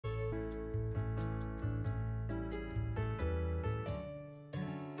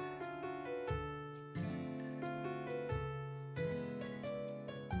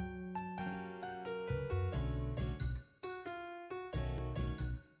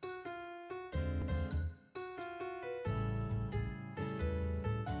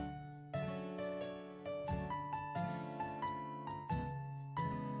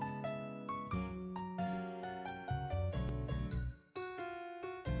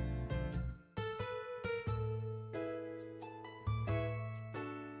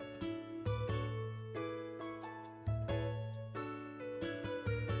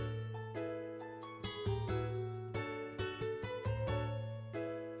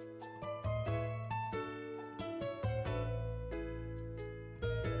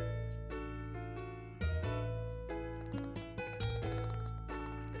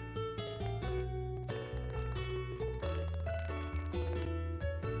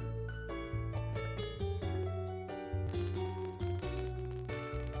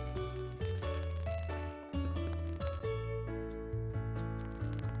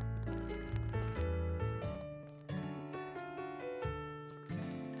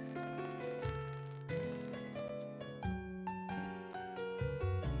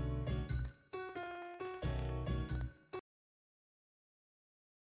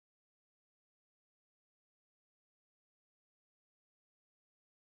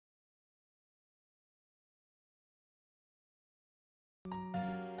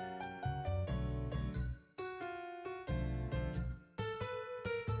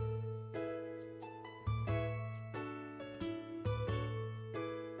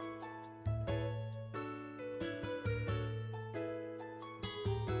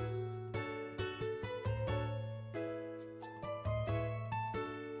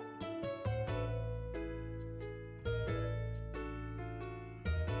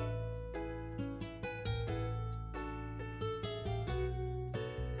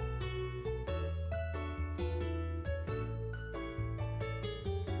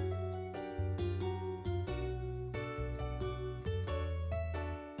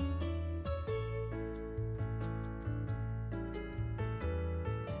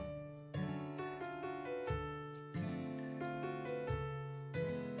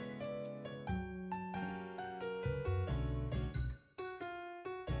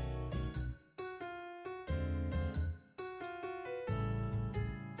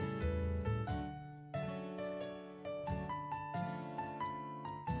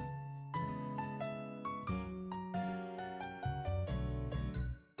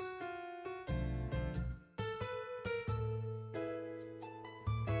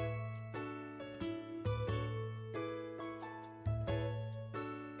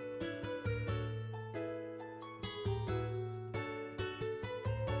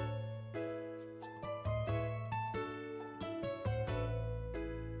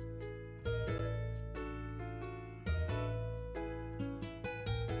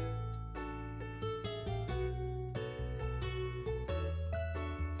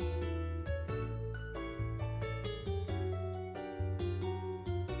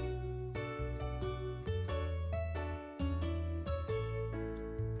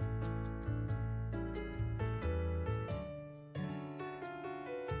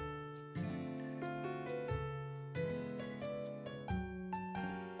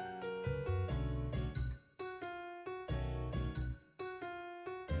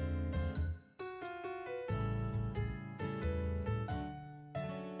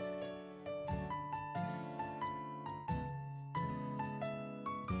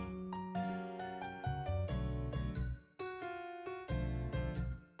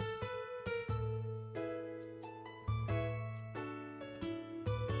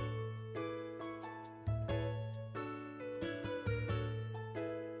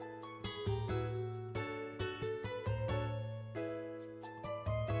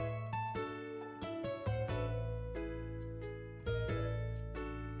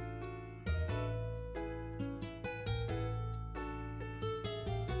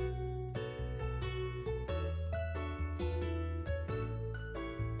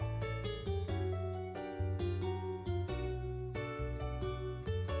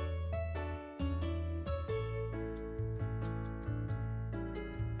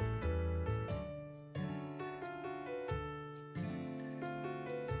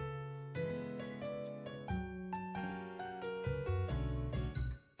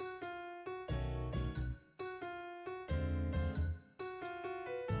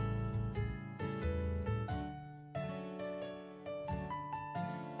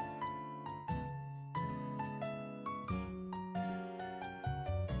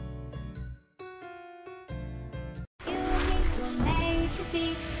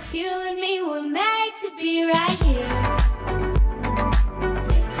be. You and me were made to be right here.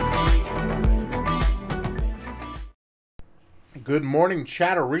 Good morning,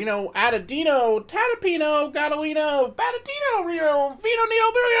 Chatterino, Adadino, Tatapino, Gadolino, Batatino, Reno, Vino,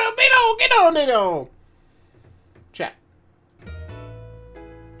 Nino, Bino, Gino, Nino. Chat.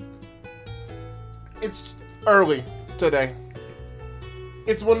 It's early today.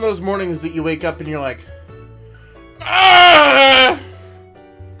 It's one of those mornings that you wake up and you're like, ah!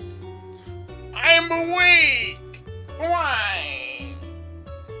 I'm awake! Why?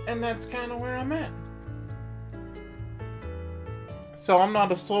 And that's kind of where I'm at. So I'm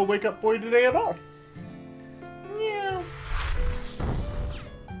not a slow wake-up boy today at all. Yeah.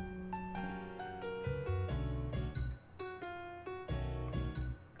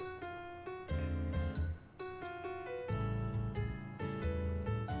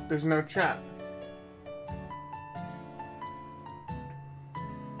 There's no chat.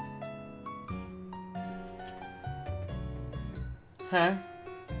 Huh?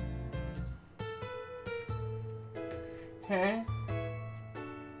 Huh?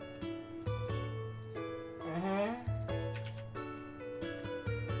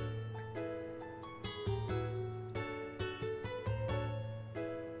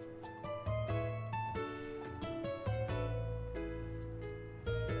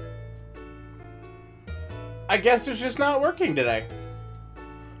 I guess it's just not working today.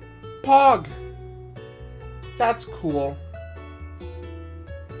 Pog. That's cool.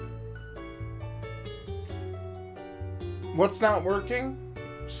 What's not working?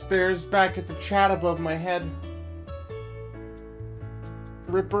 Stares back at the chat above my head.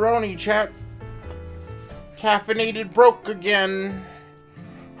 Ripperoni chat. Caffeinated broke again.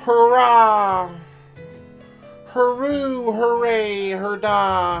 Hurrah! Hurroo! Hooray!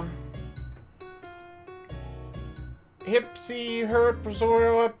 Hurdah! Hipsy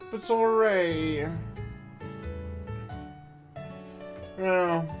herpzora epizore.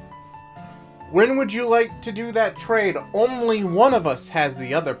 When would you like to do that trade? Only one of us has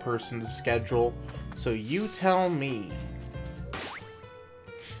the other person's schedule, so you tell me.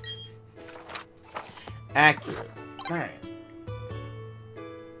 Accurate. Alright.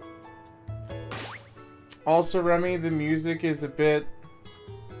 Also, Remy, the music is a bit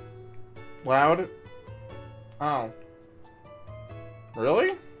loud. Oh.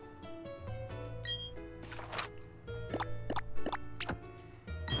 Really?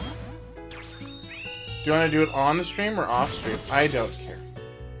 Do you want to do it on the stream or off stream? I don't care.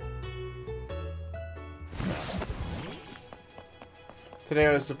 Today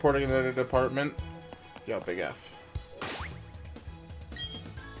I was supporting another department. Yo, big F.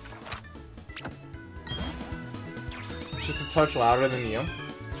 Just a touch louder than you.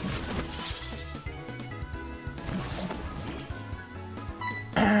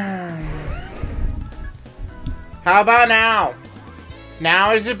 How about now?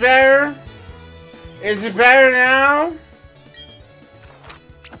 Now is it better? Is it better now?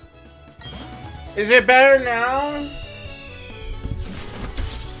 Is it better now?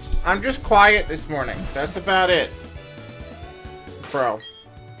 I'm just quiet this morning. That's about it. Bro.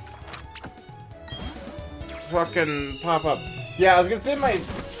 Fucking pop up. Yeah, I was gonna say my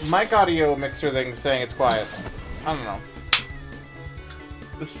mic audio mixer thing saying it's quiet. I don't know.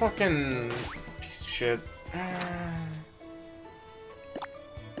 This fucking piece of shit.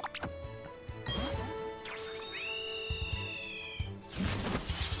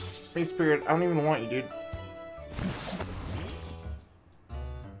 Hey, Spirit, I don't even want you, dude.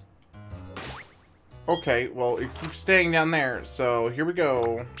 Okay, well, it keeps staying down there, so here we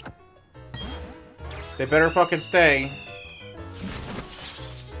go. They better fucking stay.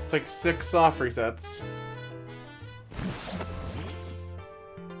 It's like 6 soft resets.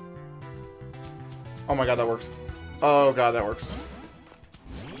 Oh my god, that works. Oh god, that works.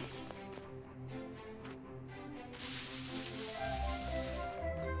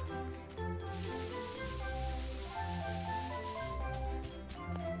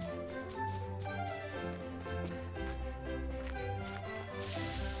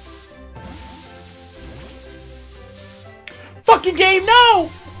 Fucking game, no!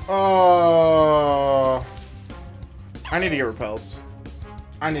 Oh, I need to get repels.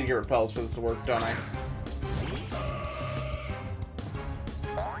 I need to get repels for this to work, don't I?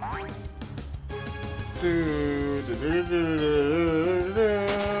 Oh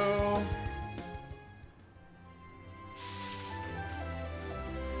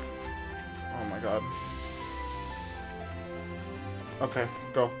my god. Okay,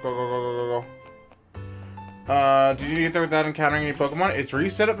 go, go, go, go, go, go, go. Did you get there without encountering any Pokemon? It's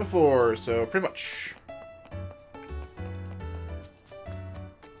reset it before, so pretty much.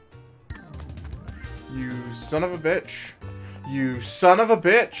 You son of a bitch. You son of a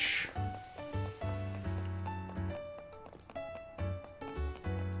bitch.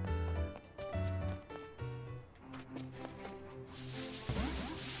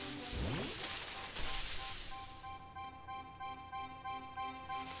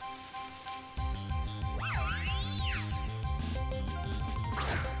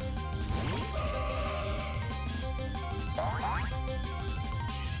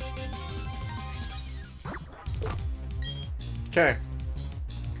 Okay.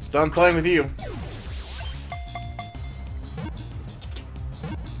 Done playing with you.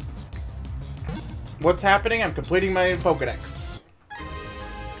 What's happening? I'm completing my Pokedex.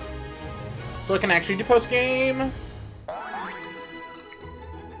 So I can actually do post-game.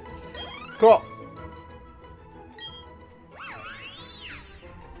 Cool.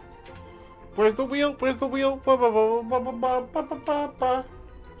 Where's the wheel? Where's the wheel?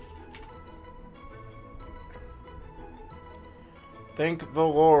 Thank the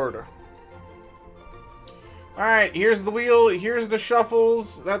Lord. Alright, here's the wheel. Here's the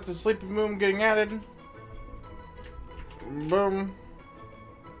shuffles. That's a Sleepy Moon getting added. Boom.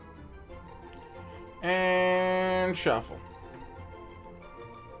 And shuffle.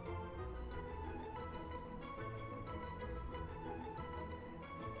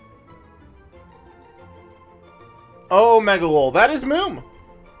 Oh, Megalol. That is Moom.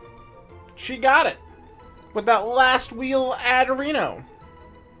 She got it. With that last wheel Adderino.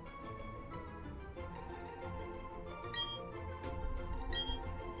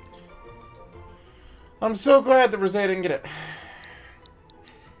 I'm so glad that Rosé didn't get it.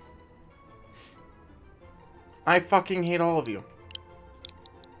 I fucking hate all of you.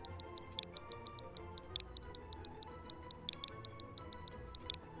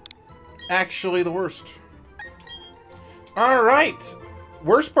 Actually, the worst. Alright.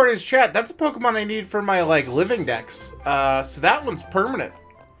 Worst part is chat. That's a Pokemon I need for my, like, living decks. So that one's permanent.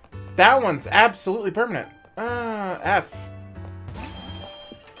 That one's absolutely permanent. F.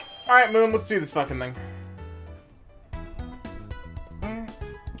 Alright, Moon, let's do this fucking thing.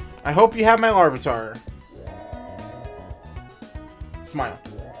 I hope you have my Larvitar. Smile.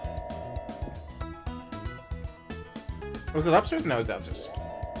 Was it upstairs? No, it was downstairs.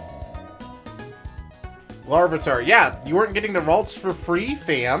 Larvitar. Yeah, you weren't getting the vaults for free,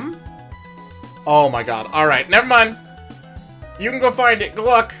 fam. Oh my god. Alright, never mind. You can go find it. Good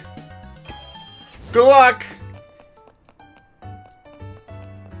luck. Good luck.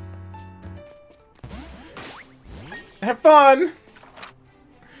 Have fun.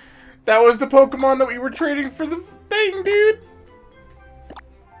 That was the Pokemon that we were trading for the thing, dude.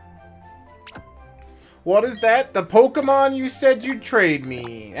 What is that? The Pokemon you said you'd trade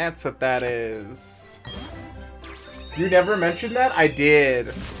me. That's what that is. You never mentioned that? I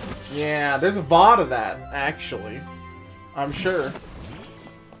did. Yeah, there's a VOD of that, actually. I'm sure.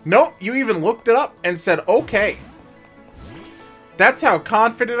 Nope, you even looked it up and said, okay. That's how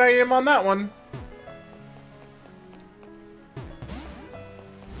confident I am on that one.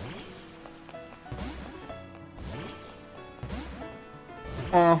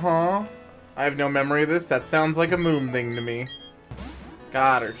 Uh-huh. I have no memory of this. That sounds like a Moon thing to me.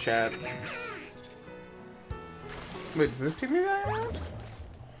 Got her, chat. Wait, does this take me that around?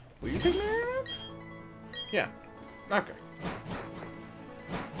 Will you take me around? Yeah. Okay.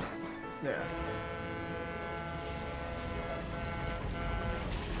 Yeah.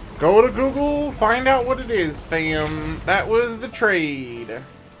 Go to Google, find out what it is, fam. That was the trade.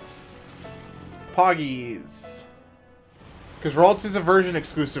 Poggies. Because Ralts is a version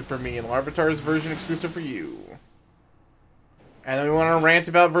exclusive for me, and Larvitar is a version exclusive for you. And then we want to rant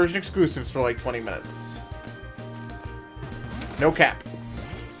about version exclusives for like 20 minutes. No cap.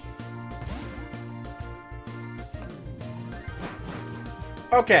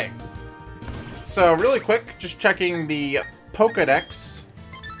 Okay. So, really quick, just checking the Pokedex.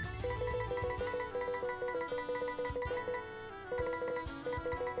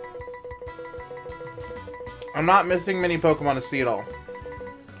 I'm not missing many Pokemon to see at all.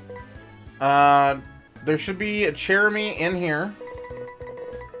 There should be a Cheremy in here.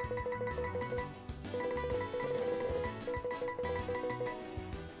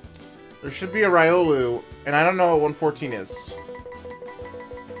 There should be a Riolu, and I don't know what 114 is.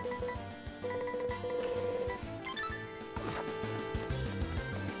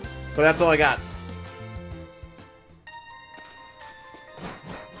 But that's all I got.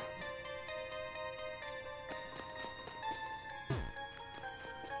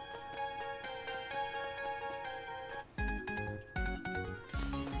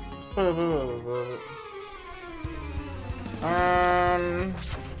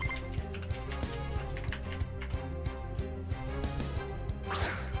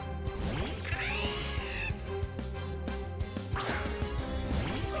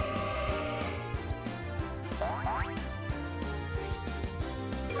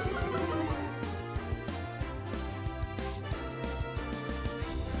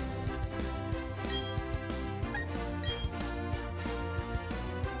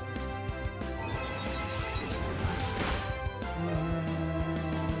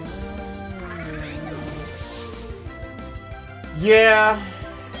 Yeah.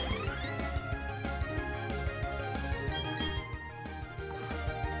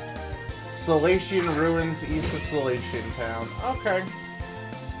 Solation Ruins, east of Solation Town. Okay.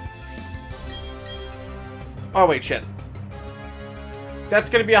 Oh, wait, shit. That's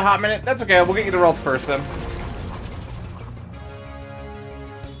gonna be a hot minute. That's okay, we'll get you the results first, then.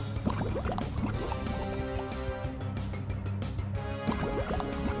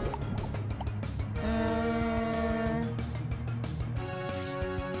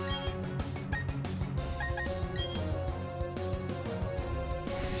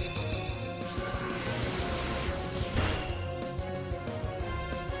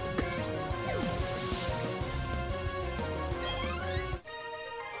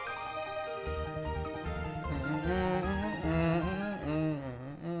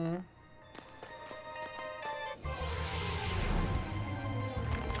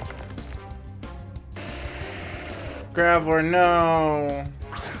 Graveler, no.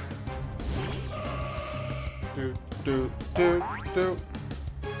 Do.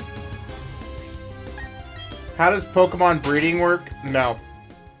 How does Pokemon breeding work? No.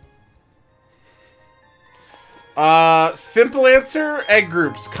 Simple answer, egg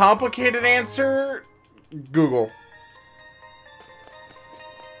groups. Complicated answer, Google.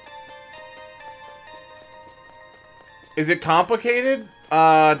 Is it complicated?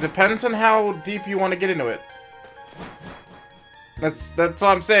 Depends on how deep you want to get into it. That's what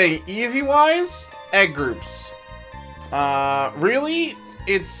I'm saying. Easy-wise, egg groups. Really,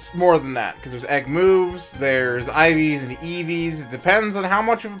 it's more than that. Because there's egg moves, there's IVs and EVs. It depends on how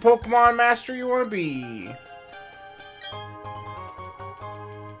much of a Pokemon master you want to be.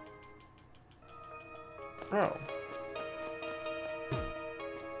 Oh.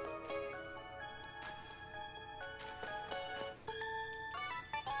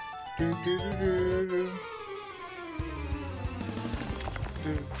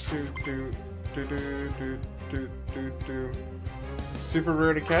 Super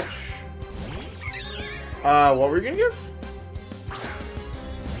rare to catch. What were you gonna give?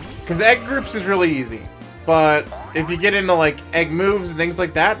 Because egg groups is really easy. But if you get into like egg moves and things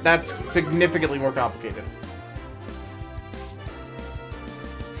like that, that's significantly more complicated.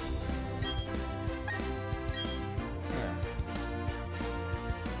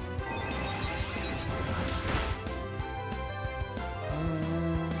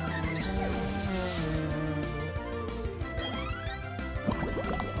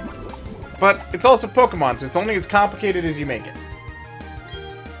 But it's also Pokemon, so it's only as complicated as you make it.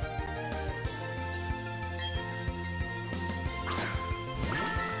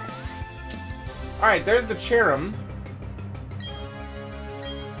 Alright, there's the Cherim.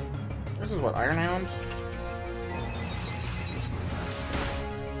 This is what, Ironhound?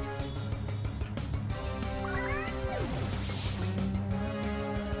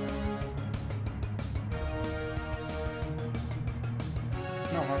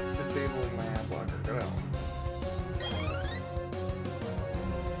 No, I'm not disabling my ad blocker. Get out.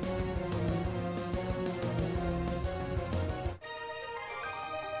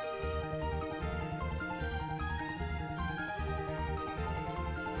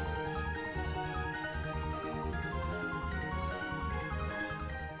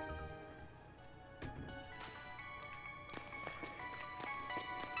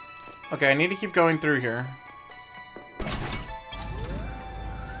 Okay, I need to keep going through here.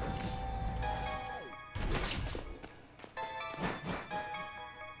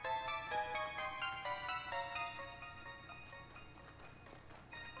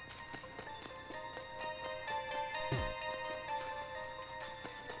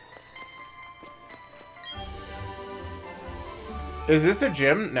 Is this a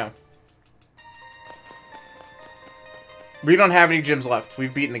gym? No. We don't have any gyms left.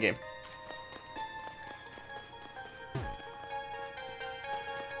 We've beaten the game.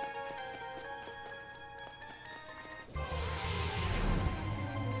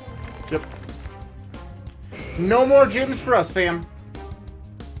 Yep. No more gyms for us, fam.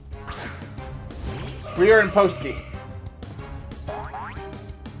 We are in post-game.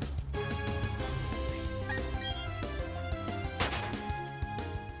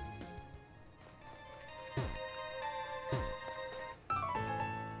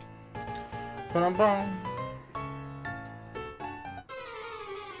 Ba-dum-bum.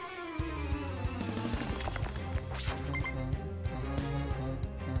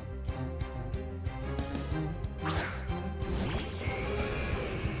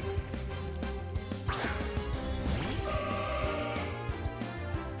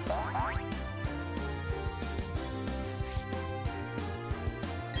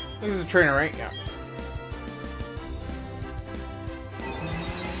 This is a trainer, right? Yeah.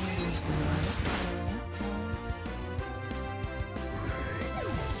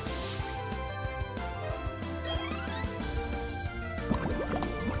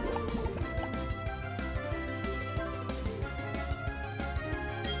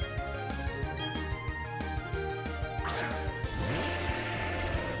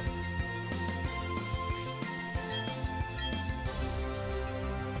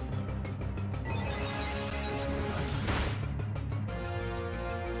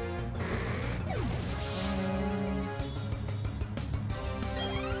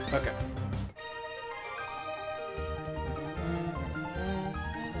 Okay.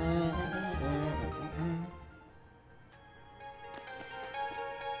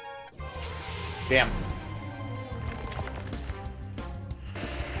 Damn.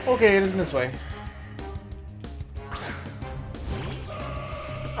 Okay, it isn't this way.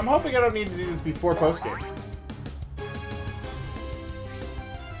 I'm hoping I don't need to do this before postgame.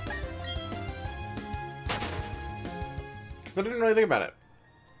 Because I didn't really think about it.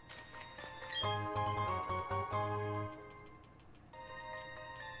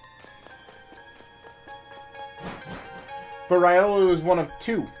 But Riolu is one of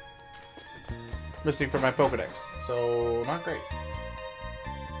 2 missing from my Pokedex, so not great.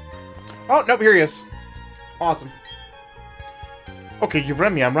 Oh, nope, here he is. Awesome. Okay, you've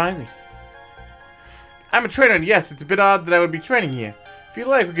Remy, I'm Riley. I'm a trainer, and yes, it's a bit odd that I would be training here. If you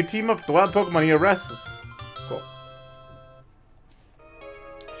like, we could team up with the wild Pokemon here restless. Cool.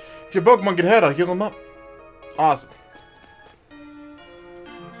 If your Pokemon get hurt, I'll heal them up. Awesome.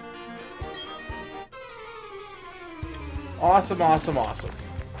 Awesome, awesome, awesome.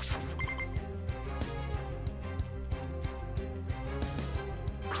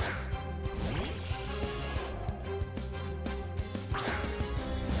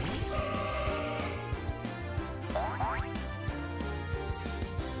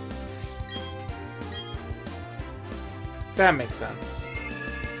 That makes sense.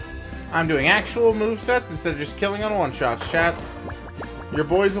 I'm doing actual movesets instead of just killing on one-shots, chat. Your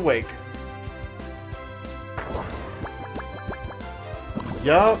boy's awake.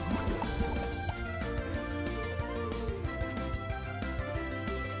 Yup.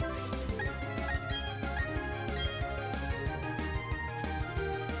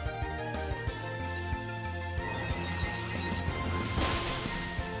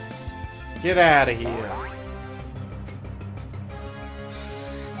 Get out of here.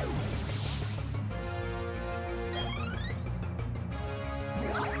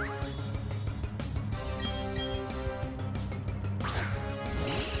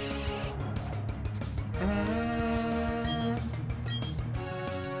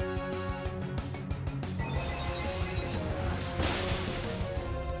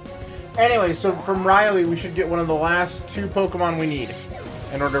 Anyway, so from Riley, we should get one of the last 2 Pokemon we need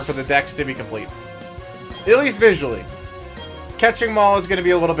in order for the dex to be complete. At least visually. Catching them all is going to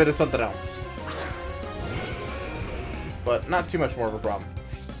be a little bit of something else. But not too much more of a problem.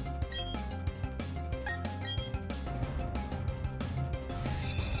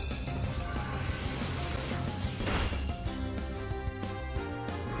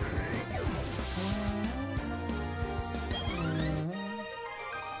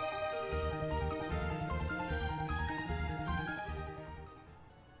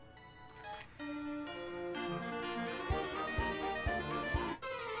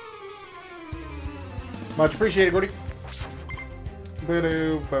 Much appreciated, Gordy. You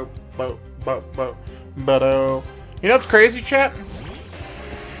know what's crazy, chat?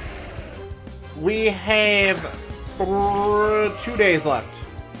 We have 2 days left.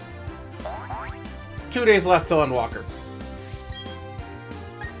 2 days left till Endwalker.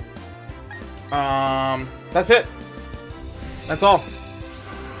 That's it. That's all.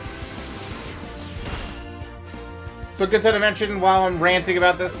 So good time to mention while I'm ranting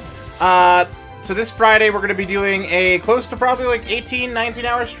about this. So this Friday, we're going to be doing a close to probably like 18,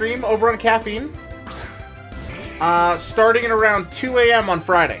 19-hour stream over on Caffeine. Starting at around 2 a.m. on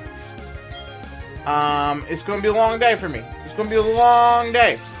Friday. It's going to be a long day for me. It's going to be a long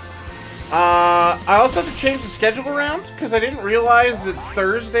day. I also have to change the schedule around, because I didn't realize that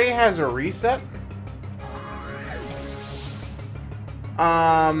Thursday has a reset.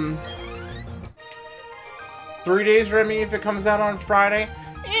 3 days, Remy, if it comes out on Friday.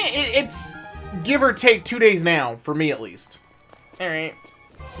 It's... give or take 2 days now, for me at least. Alright.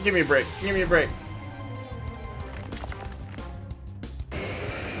 Give me a break. Give me a break.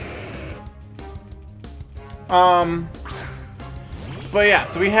 But yeah,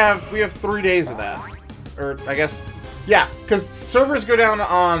 so we have 3 days of that. Or, I guess, yeah, because servers go down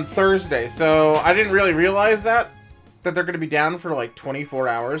on Thursday, so I didn't really realize that they're going to be down for like 24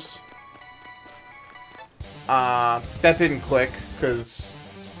 hours. That didn't click, because...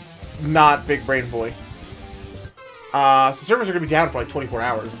 not big brain boy. So servers are going to be down for like 24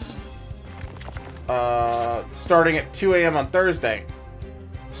 hours. Starting at 2 a.m. on Thursday.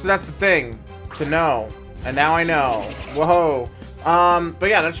 So that's the thing to know. And now I know. Whoa. But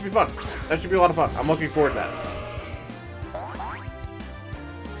yeah, that should be fun. That should be a lot of fun. I'm looking forward to that.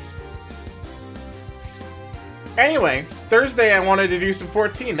 Anyway, Thursday I wanted to do some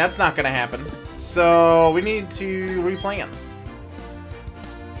 14. That's not going to happen. So we need to replan.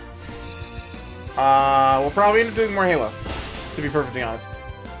 We'll probably end up doing more Halo, to be perfectly honest.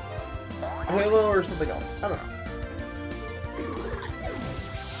 Halo or something else. I don't know.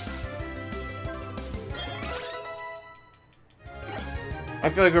 I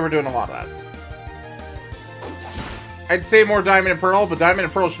feel like we were doing a lot of that. I'd say more Diamond and Pearl, but Diamond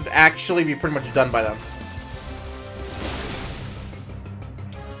and Pearl should actually be pretty much done by then.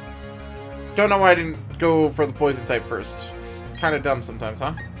 Don't know why I didn't go for the poison type first. Kind of dumb sometimes,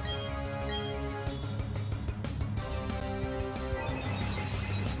 huh?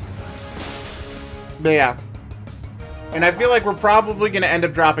 But yeah. And I feel like we're probably going to end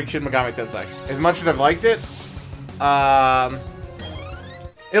up dropping Shin Megami Tensei. As much as I've liked it,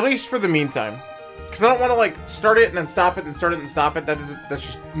 at least for the meantime. Because I don't want to, like, start it and then stop it and start it and stop it. That's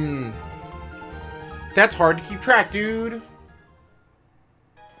just, That's hard to keep track, dude.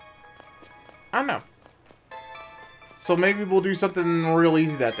 I don't know. So maybe we'll do something real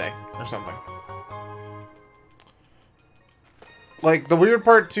easy that day. Or something. Like, the weird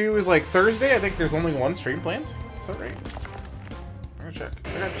part, too, is, like, Thursday, I think there's only one stream planned. Is that right? I'm gonna check.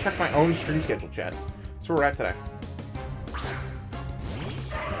 I gotta check my own stream schedule, chat. That's where we're at today.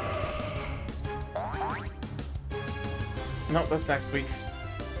 Nope, that's next week.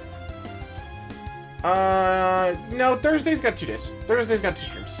 No, Thursday's got 2 days. Thursday's got 2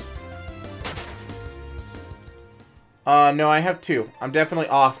 streams. No, I have 2. I'm definitely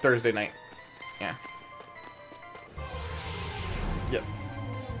off Thursday night. Yeah. Yep.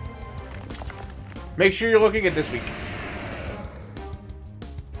 Make sure you're looking at this week.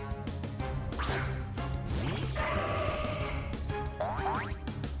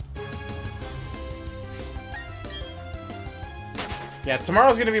 Yeah,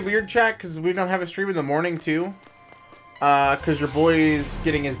 tomorrow's gonna be weird, chat, because we don't have a stream in the morning, too. Because your boy's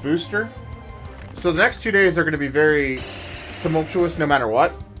getting his booster. So the next 2 days are gonna be very tumultuous no matter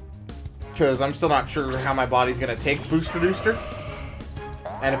what. Because I'm still not sure how my body's gonna take booster.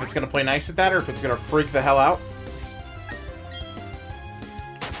 And if it's gonna play nice at that, or if it's gonna freak the hell out.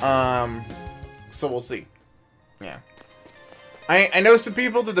 So we'll see. Yeah. I know some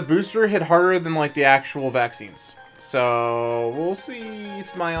people that the booster hit harder than, like, the actual vaccines. So, we'll see.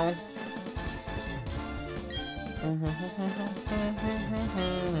 Smile.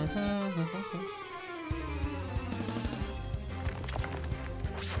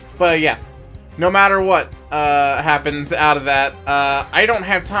 But yeah, no matter what happens out of that, I don't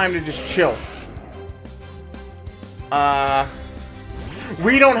have time to just chill.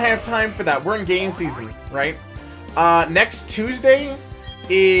 We don't have time for that. We're in game season, right? Next Tuesday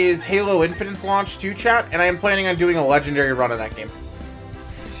is Halo Infinite's launch 2, chat, and I am planning on doing a legendary run of that game.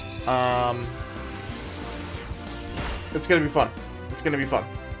 It's gonna be fun. It's gonna be fun.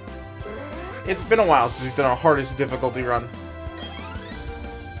 It's been a while since we've done our hardest difficulty run.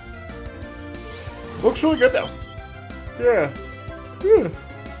 Looks really good, though. Yeah. Yeah.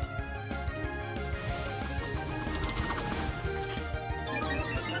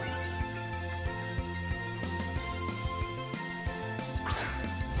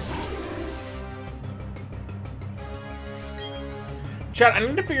 Chat, I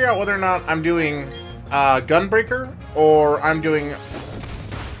need to figure out whether or not I'm doing Gunbreaker or I'm doing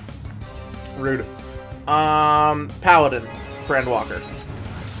Rude. Paladin for Endwalker.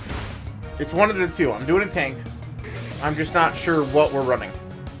 It's one of the two. I'm doing a tank. I'm just not sure what we're running.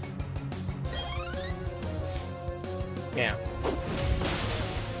 Yeah.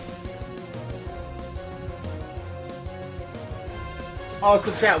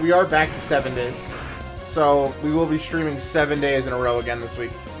 Also, chat, we are back to 7 days. So, we will be streaming 7 days in a row again this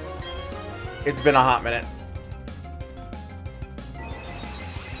week. It's been a hot minute.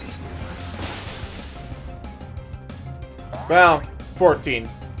 Well, 14.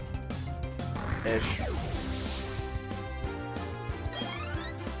 Ish.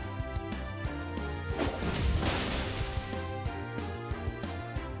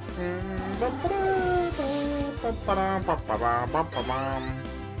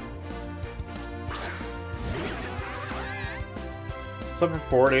 So for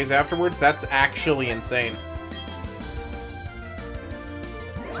 4 days afterwards? That's actually insane.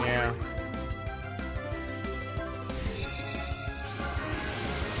 Yeah.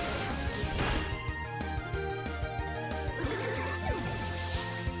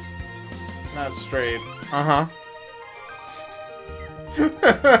 That's straight. Uh-huh.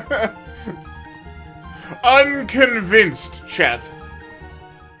 Unconvinced, chat.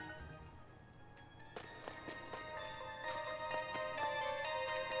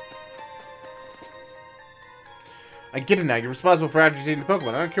 I get it now. You're responsible for agitating the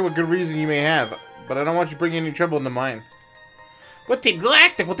Pokemon. I don't care what good reason you may have, but I don't want you bringing any trouble into mine. What Team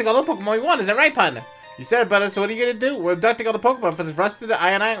Galactic? We'll take all the Pokemon we want. Is that right, partner? You said it, brother, so what are you gonna do? We're abducting all the Pokemon for this rusted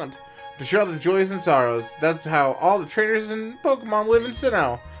Iron Island. To share the joys and sorrows. That's how all the trainers and Pokemon live in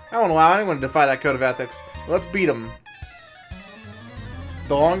Sinnoh. I won't allow anyone to defy that code of ethics. Let's beat them.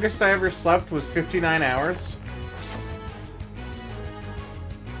 The longest I ever slept was 59 hours.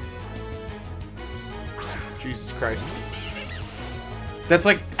 Jesus Christ. That's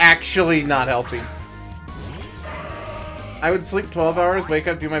like actually not healthy. I would sleep 12 hours, wake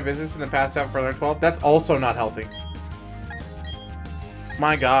up, do my business, and then pass out for another 12. That's also not healthy.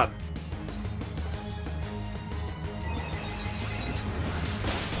 My God.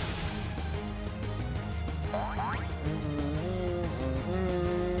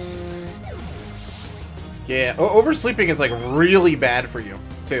 Yeah, oversleeping is like really bad for you,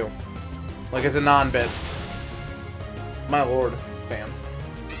 too. Like as a non-bit. My lord, fam.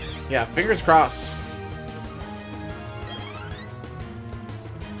 Yeah, fingers crossed.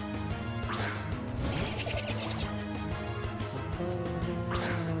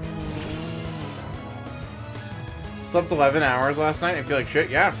 Slept 11 hours last night and feel like shit,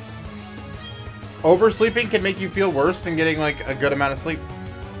 yeah. Oversleeping can make you feel worse than getting like a good amount of sleep.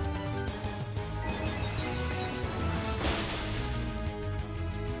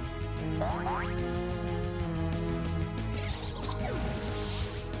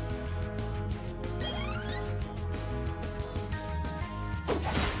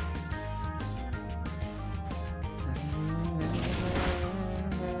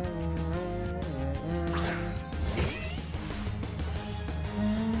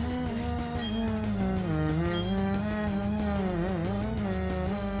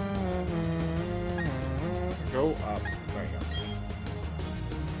 Go up. There you go.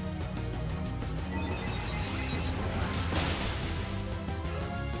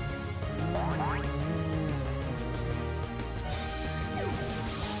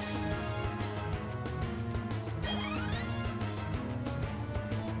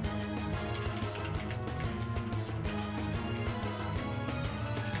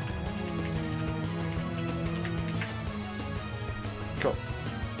 Cool.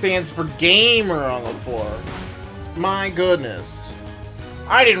 Stands for gamer on the floor. My goodness.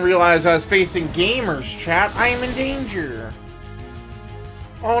 I didn't realize I was facing gamers, chat. I am in danger.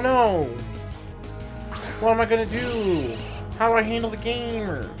 Oh no. What am I gonna do? How do I handle the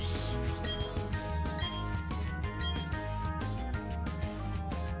gamers?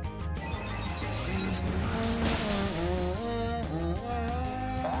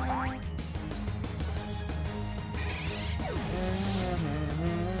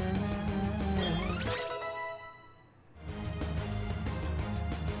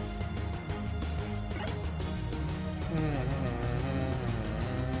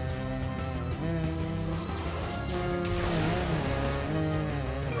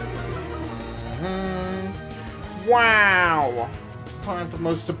 Wow! It's time for the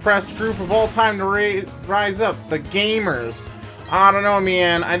most suppressed group of all time to rise up, the gamers. I don't know,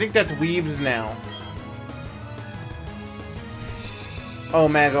 man. I think that's weebs now.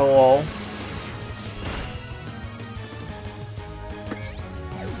 Omega lol.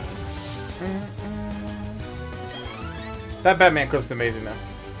 That Batman clip's amazing now.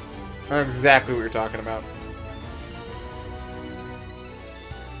 I know exactly what you're talking about.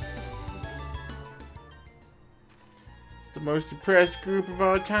 The most depressed group of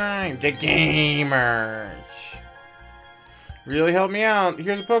all time. The gamers. Really help me out.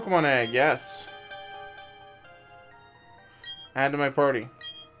 Here's a Pokemon egg. Yes. Add to my party.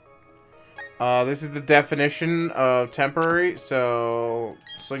 This is the definition of temporary, so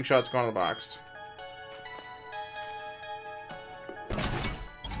slingshots go in the box.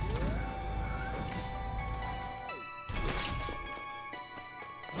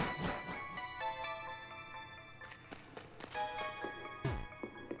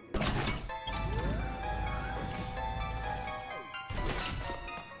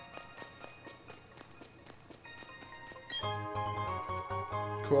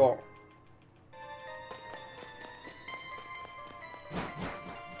 Cool.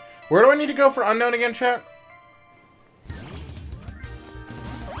 Where do I need to go for unknown again, chat?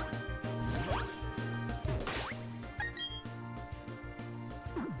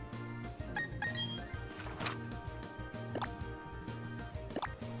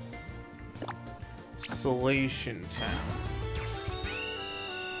 Isolation Town.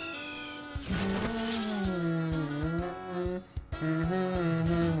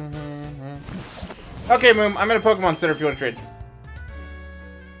 Okay, Moon, I'm in a Pokemon Center if you want to trade.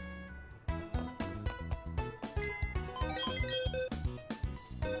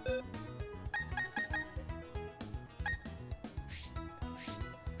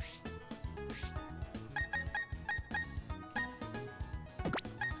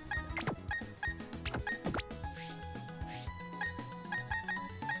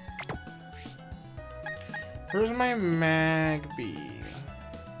 Where's my Magby?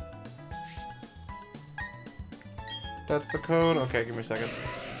 That's the code? Okay, give me a second.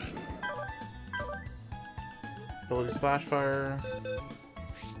 Ability Splash Fire.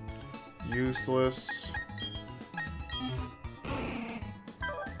 Useless.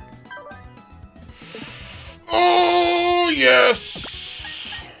 Oh, yes!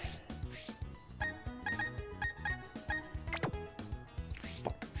 Fuck.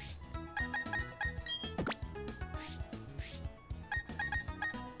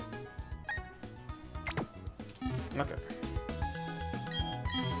 Okay.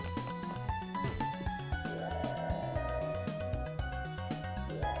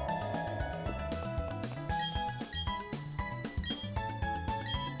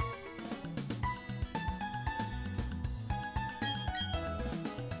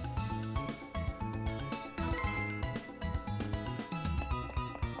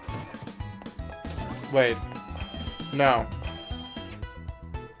 Wait. No.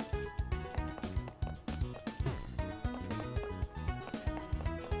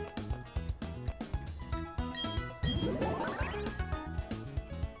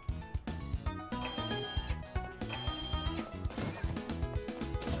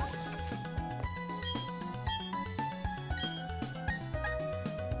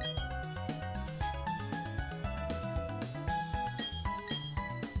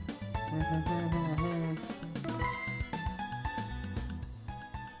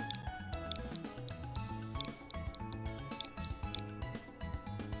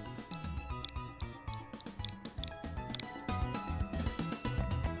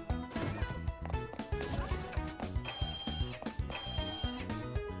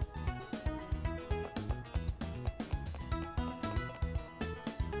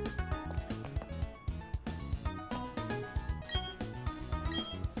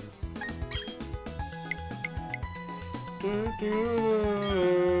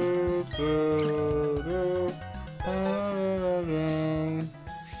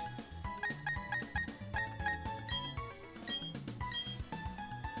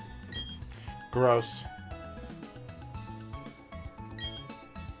 Gross.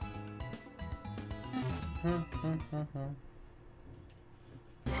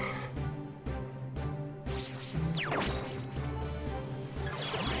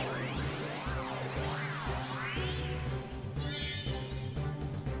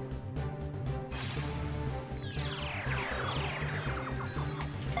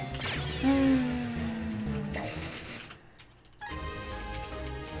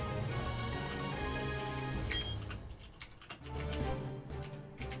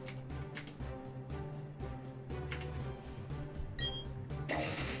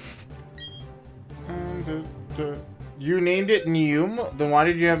 You named it Neum? Then why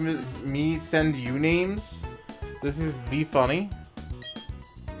did you have me send you names? This is be funny.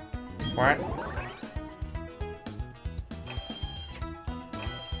 What?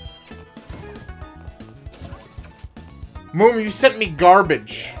 Moom, you sent me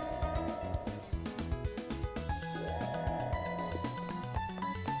garbage.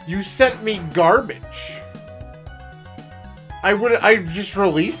 You sent me garbage. I'd just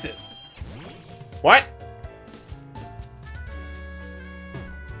release it. What?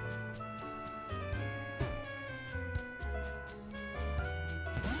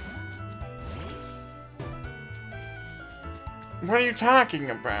 What are you talking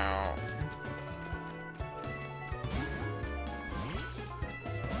about?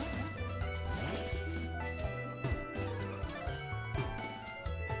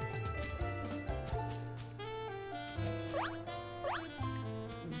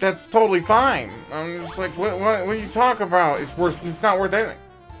 That's totally fine. I'm just like, what are you talking about? It's not worth anything.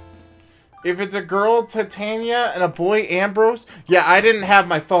 If it's a girl, Titania, and a boy, Ambrose, yeah, I didn't have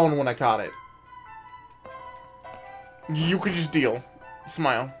my phone when I caught it. You could just deal.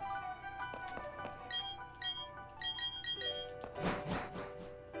 Smile.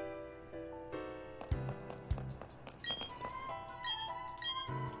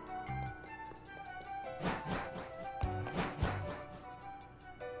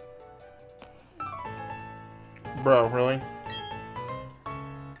 Bro, really?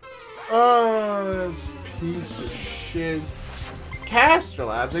 Oh, this piece of shit. Caster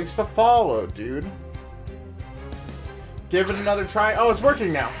Labs, thanks to follow, dude. Give it another try. Oh, it's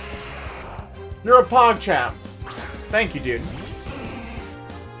working now. You're a PogChamp. Thank you, dude.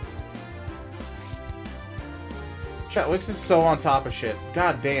 Chatlix is so on top of shit.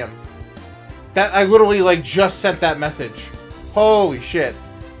 God damn. That I literally like just sent that message. Holy shit.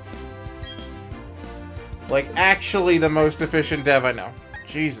 Like actually the most efficient dev I know.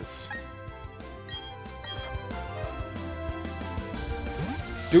 Jesus.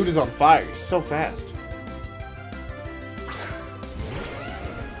 Dude is on fire. He's so fast.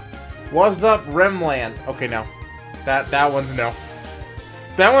 What's up, Remland? Okay, no. That one's no.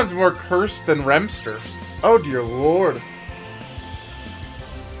 That one's more cursed than Remster. Oh, dear lord.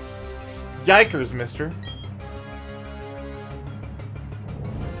 Yikers, mister.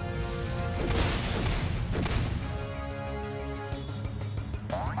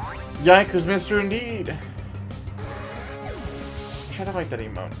 Yikers, mister, indeed. Try to like that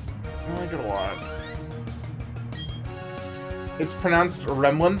emote. I like it a lot. It's pronounced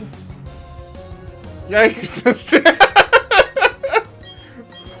Remland. Yikes, mister.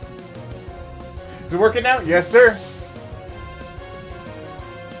 Is it working now? Yes, sir.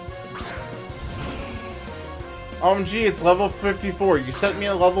 OMG, it's level 54. You sent me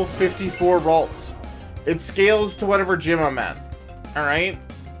a level 54 Ralts. It scales to whatever gym I'm at. Alright?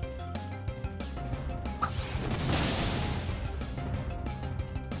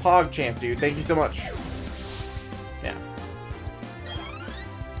 PogChamp, dude. Thank you so much. Yeah.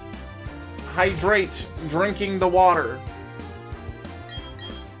 Hydrate. Drinking the water.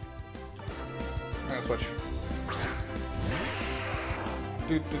 I'm gonna switch.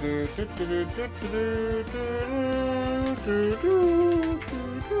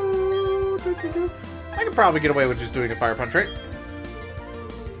 I could probably get away with just doing a fire punch, right?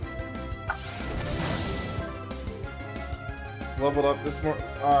 It's leveled up this more.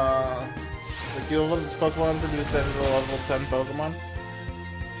 The heal of this Pokemon to be ascended to a level 10 Pokemon.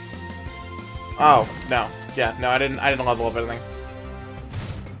 Oh no, yeah, no, I didn't level up anything.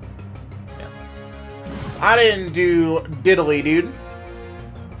 Yeah, I didn't do diddly, dude.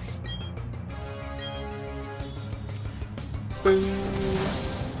 Boom.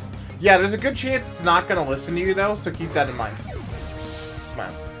 Yeah, there's a good chance it's not gonna listen to you though, so keep that in mind.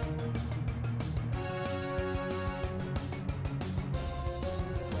 Smile.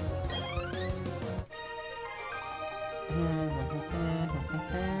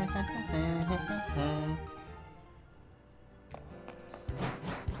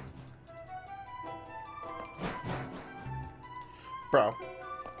 Bro,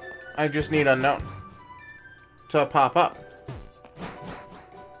 I just need unknown to pop up.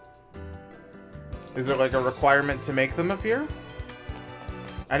 Is there like a requirement to make them appear?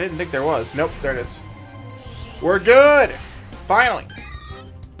 I didn't think there was. Nope, there it is. We're good! Finally!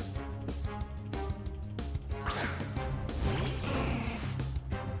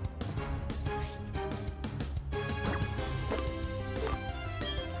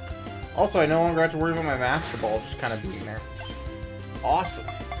 Also, I no longer have to worry about my Master Ball just kind of being there. Awesome.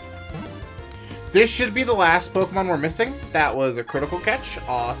 This should be the last Pokemon we're missing. That was a critical catch.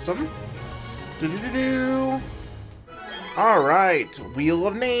 Awesome. Alright. Wheel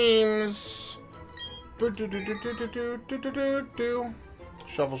of Names. Shuffle,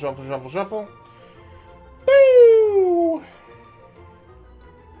 shuffle, shuffle, shuffle. Boo!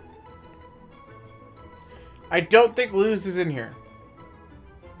 I don't think Luz is in here.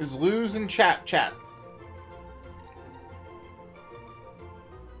 Is Luz in chat?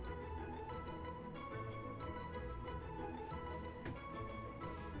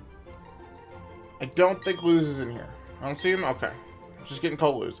 I don't think Luz is in here. I don't see him? Okay. Just getting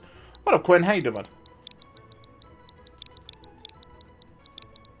cold, Luz. What up, Quinn? How you doing?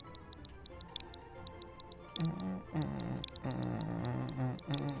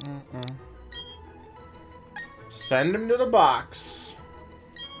 Send him to the box.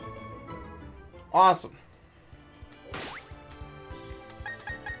 Awesome.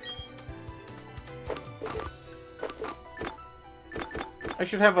 I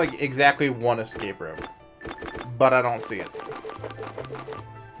should have, like, exactly one escape route. But I don't see it.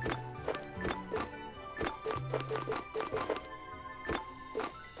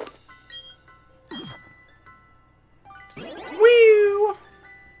 Woo!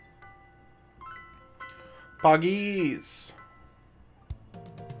 Poggies.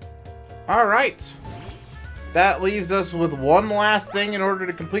 Alright. That leaves us with one last thing in order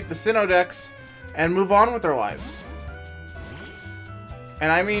to complete the Sinnoh and move on with our lives.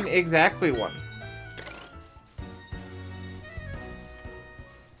 And I mean exactly one.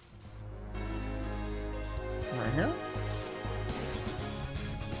 Right here?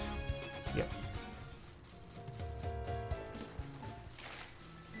 Yep.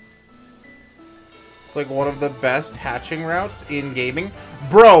 It's like one of the best hatching routes in gaming.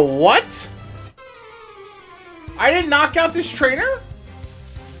 Bro, what? I didn't knock out this trainer?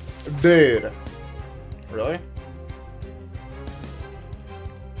 Dude. Really?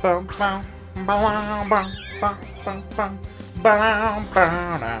 Bum, bum, bum, bum, bum, bum, bum, bum, bum,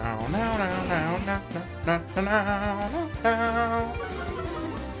 bum,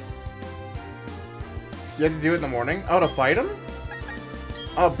 You had to do it in the morning? Oh, to fight him?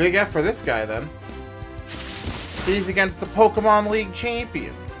 Oh, big F for this guy, then. He's against the Pokemon League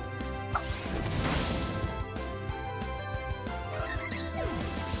champion.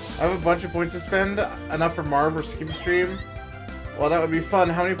 I have a bunch of points to spend. Enough for Marv or skip stream. Well, that would be fun.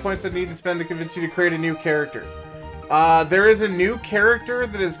 How many points I need to spend to convince you to create a new character? There is a new character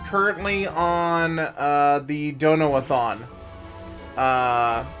that is currently on the Dono-a-thon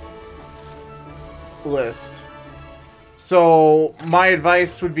list. So my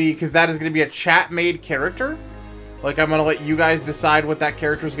advice would be, because that is going to be a chat-made character, like I'm going to let you guys decide what that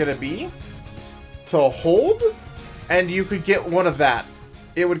character is going to be, to hold, and you could get one of that.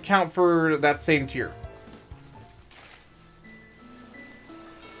 It would count for that same tier.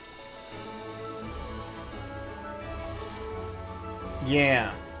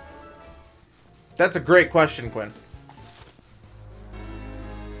 Yeah. That's a great question, Quinn.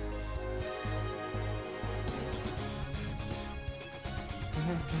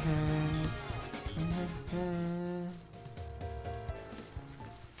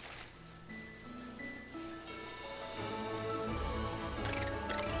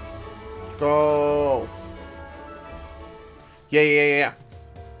 Go. Yeah.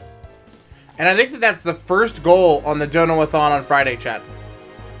 And I think that that's the first goal on the Dono-a-thon on Friday, chat.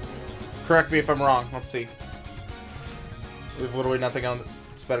 Correct me if I'm wrong. Let's see. There's literally nothing else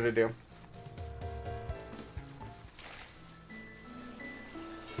it's better to do.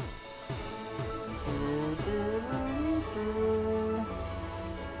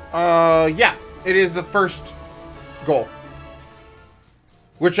 Yeah. It is the first goal.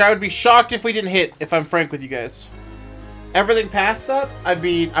 Which I would be shocked if we didn't hit, if I'm frank with you guys. Everything past that, I'd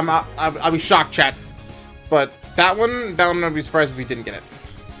be shocked, chat. But that one I'd be surprised if we didn't get it.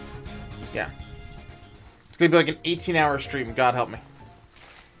 Yeah. It's gonna be like an 18-hour stream, God help me.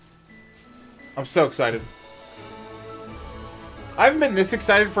 I'm so excited. I haven't been this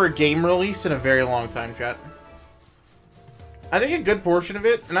excited for a game release in a very long time, chat. I think a good portion of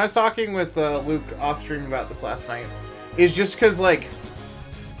it, and I was talking with Luke off stream about this last night, is just because, like,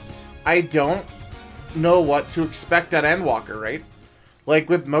 I don't know what to expect at Endwalker, right? Like,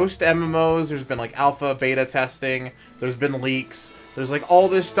 with most MMOs, there's been, like, alpha, beta testing, there's been leaks, there's, like, all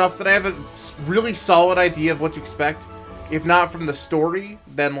this stuff that I have a really solid idea of what to expect. If not from the story,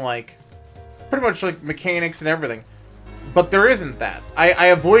 then, like, pretty much, like, mechanics and everything. But there isn't that. I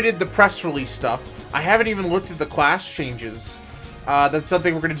avoided the press release stuff. I haven't even looked at the class changes. That's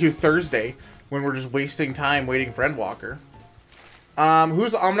something we're going to do Thursday, when we're just wasting time waiting for Endwalker.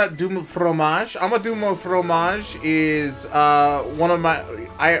 Who's Omelette du Fromage? Omelette du Fromage is one of my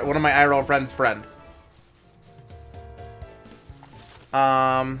IRL friend's friend.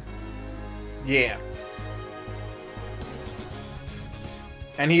 Yeah.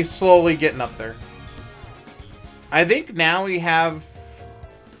 And he's slowly getting up there. I think now we have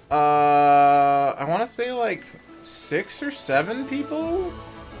I want to say like 6 or 7 people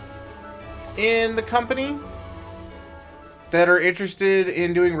in the company that are interested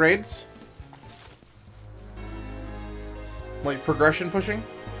in doing raids. Like progression pushing.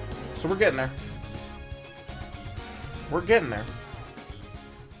 So we're getting there. We're getting there.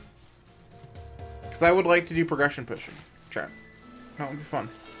 Because I would like to do progression pushing. Chat. That would be fun.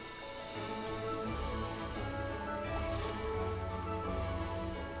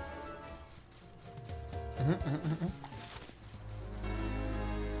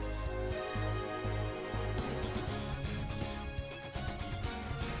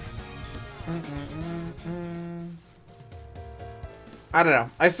 I don't know.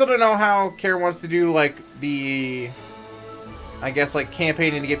 I still don't know how Karen wants to do, like, the, I guess, like,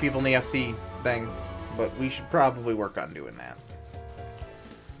 campaigning to get people in the FC thing. But we should probably work on doing that.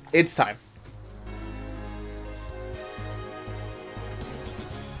 It's time.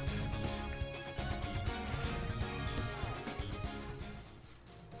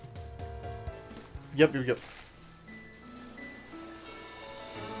 Yep. We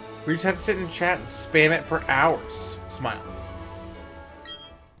just have to sit in chat and spam it for hours. Smile.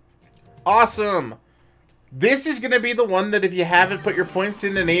 Awesome! This is going to be the one that if you haven't put your points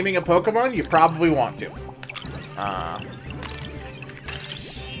into naming a Pokemon, you probably want to.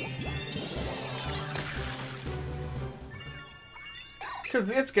 Because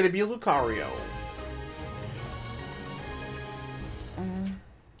it's going to be Lucario.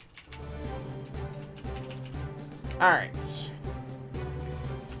 Alright.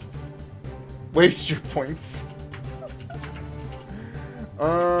 Waste your points.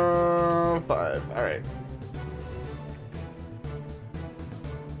 5. Alright.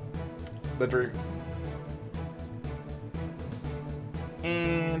 The dream.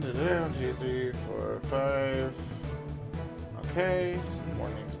 And 1, 2, 3, 4, 5. Okay, some more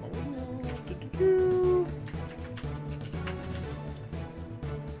names on the wheel.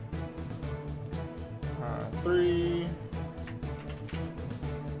 3.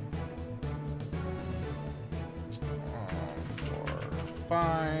 4,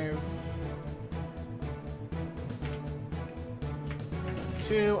 5.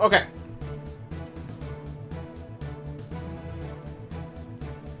 2. Okay.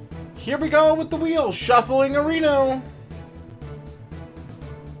 Here we go with the wheel, shuffling a Reno.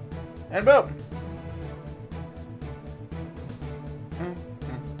 And boom.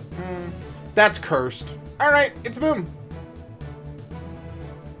 That's cursed. Alright, it's boom.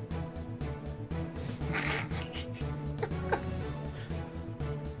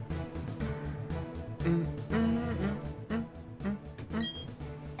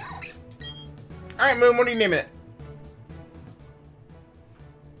 Alright, Moon, what are you naming it?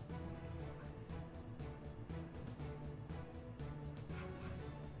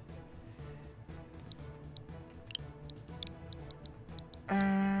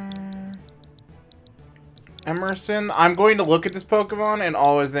 Emerson. I'm going to look at this Pokemon and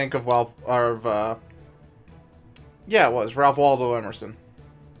always think of yeah, it was Ralph Waldo Emerson.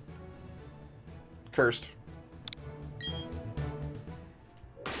 Cursed.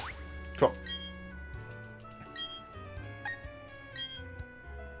 Cool.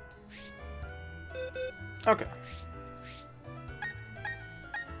 Okay.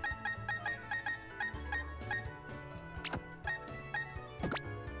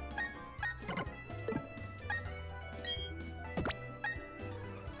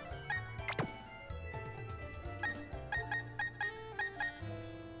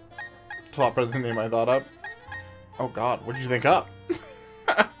 It's a lot better than the name I thought up. Oh god, what did you think up?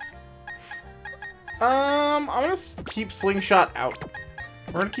 I'm gonna keep Slingshot out.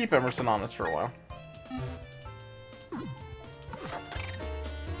 We're gonna keep Emerson on us for a while.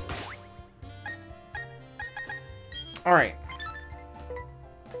 Alright.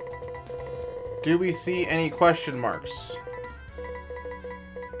 Do we see any question marks?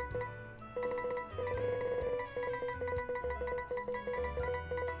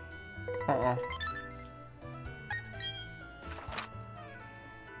 Uh-oh.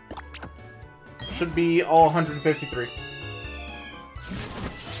 Should be all 153.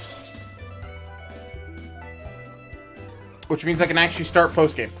 Which means I can actually start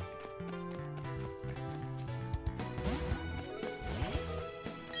post-game.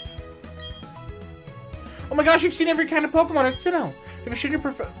 Oh my gosh, you've seen every kind of Pokemon at Sinnoh. Have you shown your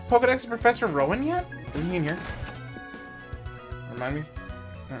Pokedex to Professor Rowan yet? Isn't he in here? Remind me?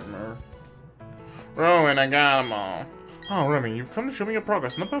 I don't remember. Rowan, I got them all. Oh, Remy, you've come to show me your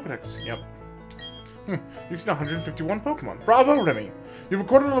progress in the Pokedex. Yep. You've seen 151 Pokemon. Bravo, Remy! You've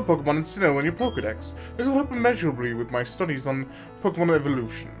recorded all the Pokemon in Sinnoh in your Pokedex. This will help immeasurably with my studies on Pokemon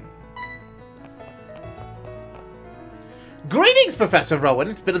evolution. Greetings, Professor Rowan.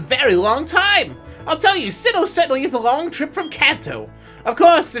 It's been a very long time. I'll tell you, Sinnoh certainly is a long trip from Kanto. Of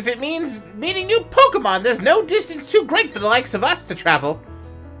course, if it means meeting new Pokemon, there's no distance too great for the likes of us to travel.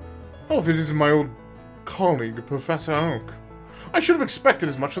 Oh, this is my old colleague, Professor Oak. I should have expected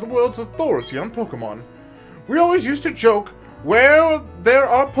as much of the world's authority on Pokemon. We always used to joke, where there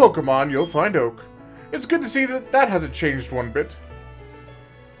are Pokemon, you'll find Oak. It's good to see that that hasn't changed one bit.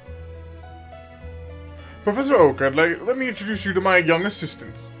 Professor Oak, let me introduce you to my young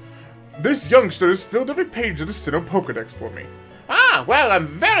assistants. This youngster has filled every page of the Sinnoh Pokedex for me. Ah, well,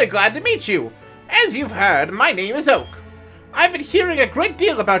 I'm very glad to meet you. As you've heard, my name is Oak. I've been hearing a great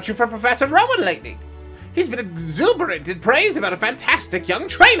deal about you from Professor Rowan lately. He's been exuberant in praise about a fantastic young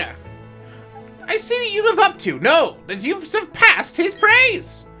trainer. I see that you live up to, that you've surpassed his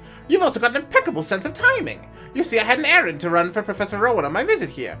praise. You've also got an impeccable sense of timing. You see, I had an errand to run for Professor Rowan on my visit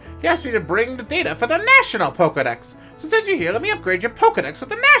here. He asked me to bring the data for the National Pokedex. So since you're here, let me upgrade your Pokedex with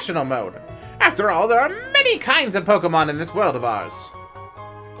the National mode. After all, there are many kinds of Pokemon in this world of ours.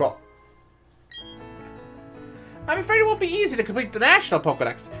 Cool. I'm afraid it won't be easy to complete the National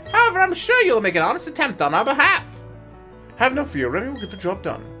Pokedex. However, I'm sure you'll make an honest attempt on our behalf. Have no fear, Remy will get the job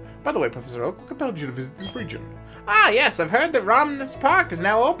done. By the way, Professor Oak, what compelled you to visit this region? Ah, yes, I've heard that Romanus Park is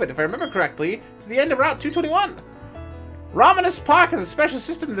now open. If I remember correctly, it's the end of Route 221. Romanus Park has a special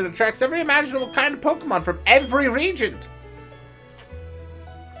system that attracts every imaginable kind of Pokemon from every region.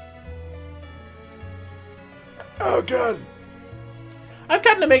 Oh, God. I've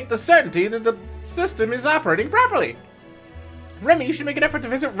come to make the certainty that the system is operating properly. Remy, you should make an effort to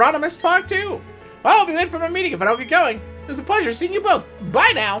visit Romanus Park, too. Well, I'll be late for my meeting if I don't get going. It was a pleasure seeing you both.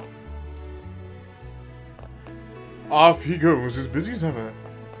 Bye now. Off he goes, as busy as ever.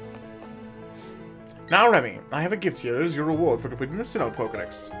 Now, Remy, I have a gift here. It is your reward for completing the Sinnoh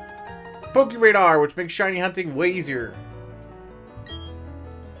Pokedex. Poke Radar, which makes shiny hunting way easier.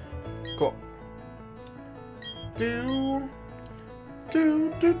 Cool. Do.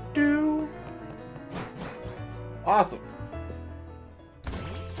 Awesome.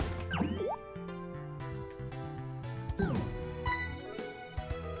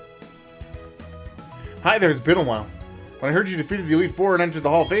 Hi there, it's been a while. When I heard you defeated the Elite Four and entered the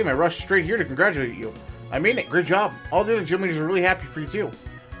Hall of Fame, I rushed straight here to congratulate you. I mean it, great job. All the other gym leaders are really happy for you too.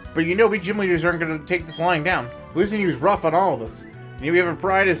 But you know we gym leaders aren't going to take this lying down. Losing you is rough on all of us. And we have a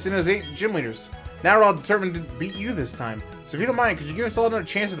pride as Sinnoh's 8 gym leaders. Now we're all determined to beat you this time. So if you don't mind, could you give us all another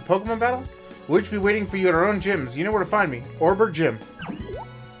chance at the Pokemon battle? We'll each be waiting for you at our own gyms. You know where to find me. Orbert Gym.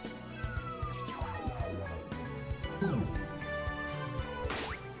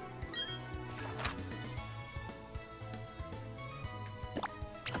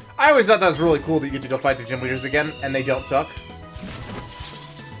 I always thought that was really cool that you get to go fight the gym leaders again, and they don't suck.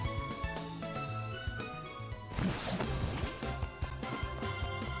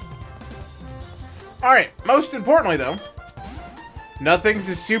 Alright, most importantly though, nothing's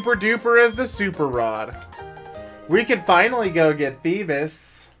as super duper as the Super Rod. We can finally go get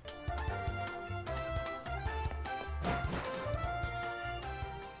Phoebus.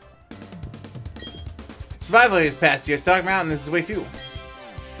 Survival is past year's talking about, and this is the way too.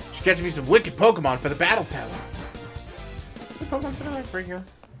 Should catch me some wicked Pokemon for the Battle Tower. The Pokemon Center right here.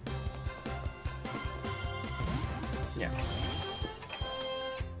 Yeah.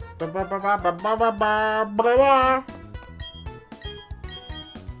 Ba ba ba ba ba ba ba ba ba.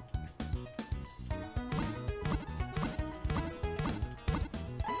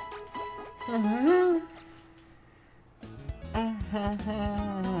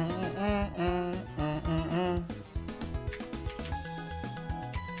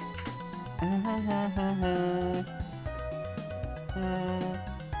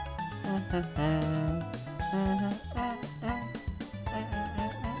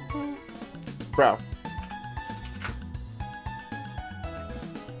 Bro.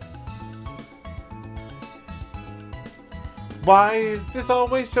 Why is this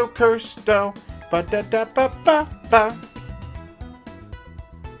always so cursed, though? Ba da da ba ba ba.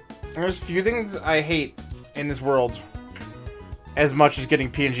 There's a few things I hate in this world as much as getting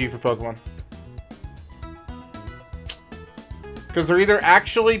PNG for Pokemon. Because they're either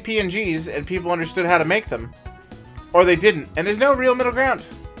actually PNGs and people understood how to make them, or they didn't, and there's no real middle ground.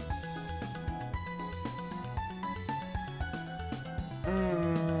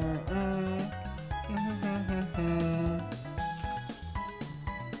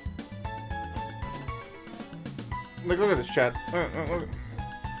 Like, look at this, chat.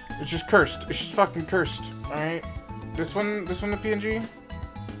 It's just cursed. It's just fucking cursed. Alright. This one the PNG?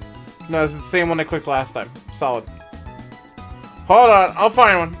 No, this is the same one I clicked last time. Solid. Hold on. I'll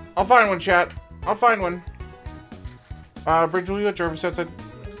find one. I'll find one, chat. I'll find one. Bridge Julia, Jarvis outside.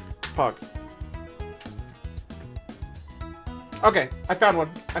 Pog. Okay, I found one.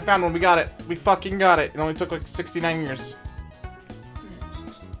 I found one. We got it. We fucking got it. It only took like 69 years.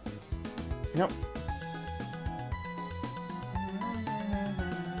 Yep.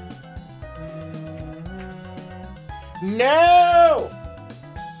 No!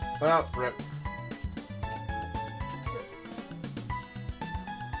 Well, rip.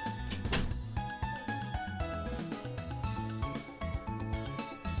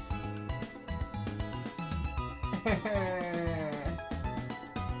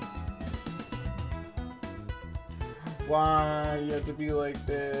 Why you have to be like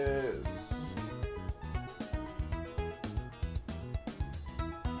this?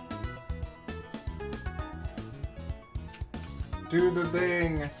 Do the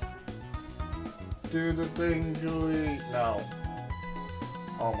thing. Do the thing, Julie. No.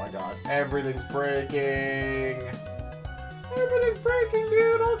 Oh my god. Everything's breaking. Everything's breaking,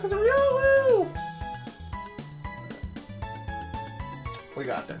 dude. All because of Riolu. We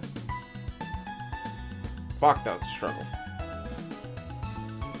got there. Fuck, that was a struggle.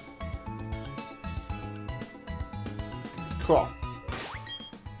 Cool.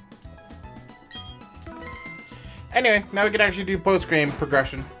 Anyway, now we can actually do post-game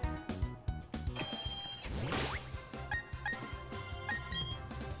progression.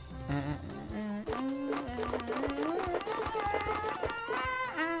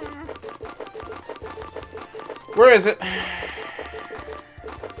 Where is it?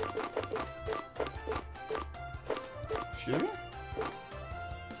 Excuse me?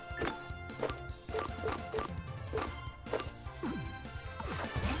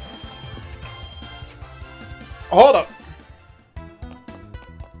 Hold up.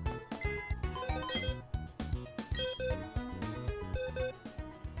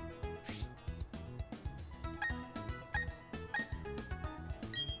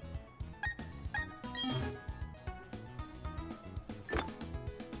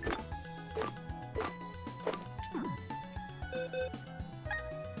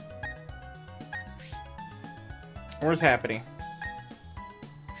 Where's Happy?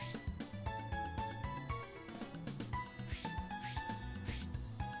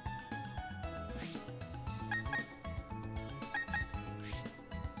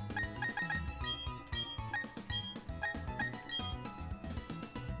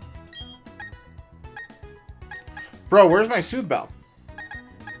 Bro, where's my soothe bell?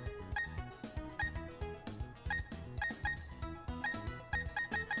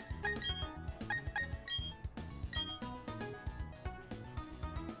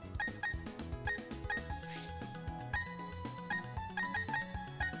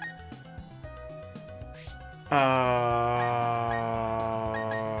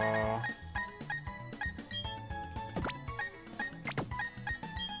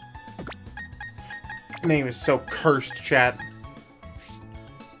 Name is so cursed, chat.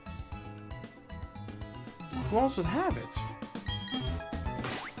 Who else would have it?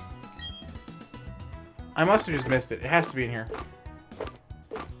 I must have just missed it. It has to be in here.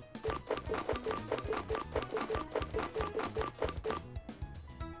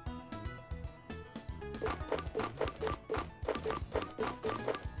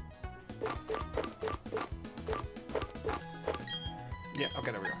 Yeah,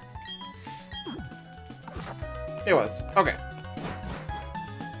 okay, there we go. It was. Okay.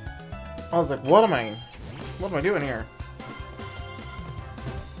 I was like, what am I doing here?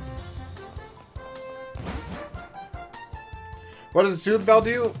 What does the soothe bell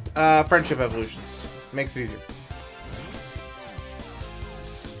do? Friendship evolutions. Makes it easier.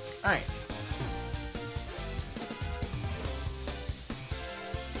 Alright.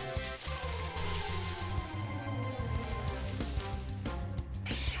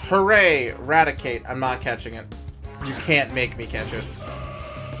 Hooray! Eradicate. I'm not catching it. You can't make me catch it.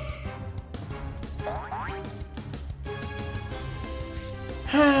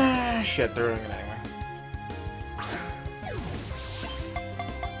 Shit, they're doing it anyway.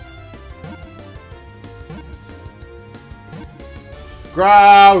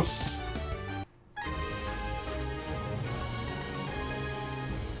 Gross!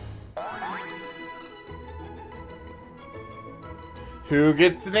 Who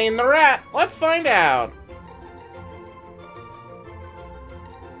gets to name the rat? Let's find out.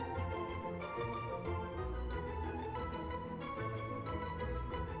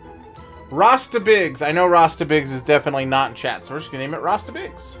 Rasta Biggs. I know Rasta Biggs is definitely not in chat, so we're just gonna name it Rasta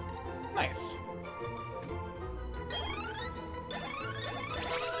Biggs. Nice.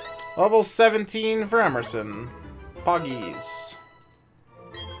 Level 17 for Emerson. Poggies.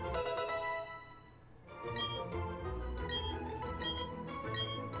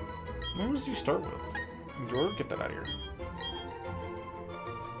 What was you start with? Endure? Get that out of here.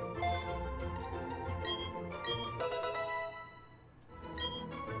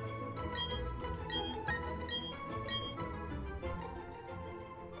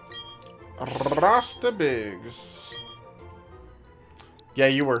 Rasta Biggs. Yeah,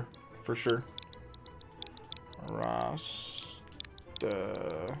 you were. For sure. Rasta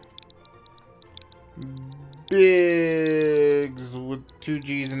Biggs with 2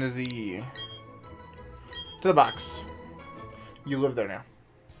 G's and a Z. To the box. You live there now.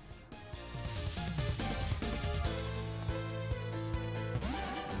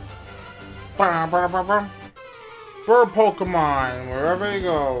 Bird Pokemon, wherever you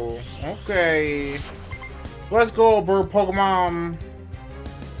go. Okay. Let's go, bird Pokemon.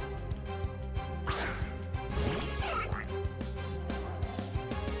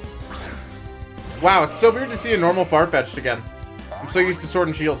 Wow, it's so weird to see a normal Farfetch'd again. I'm so used to Sword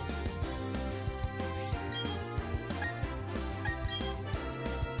and Shield.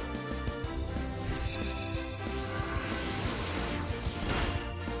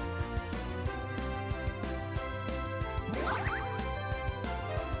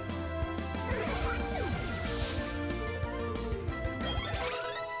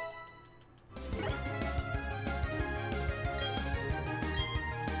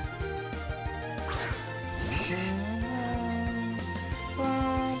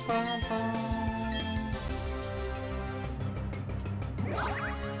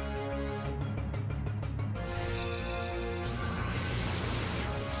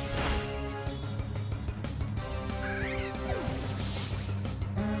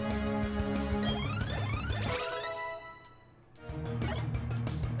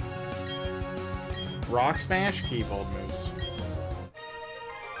 Rock Smash? Keep old moves.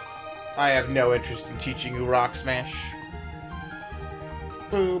 I have no interest in teaching you Rock Smash.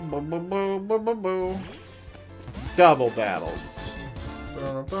 Boo, boo, boo, boo, boo, boo, boo. Double battles.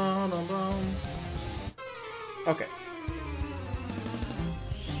 Okay.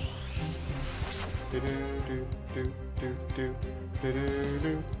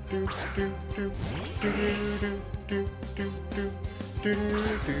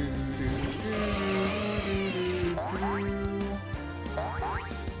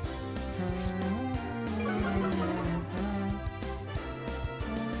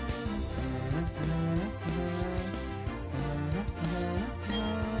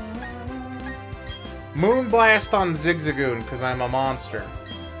 Moonblast on Zigzagoon because I'm a monster.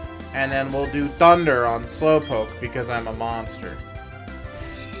 And then we'll do Thunder on Slowpoke because I'm a monster.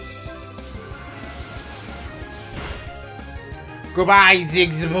 Goodbye,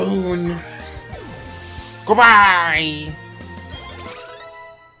 Zigzagoon. Goodbye.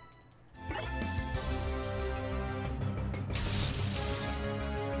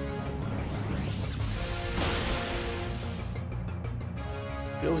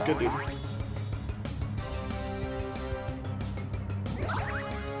 Feels good, dude.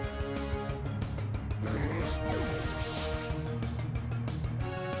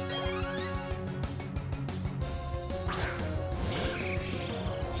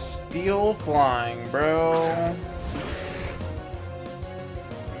 Steel flying, bro.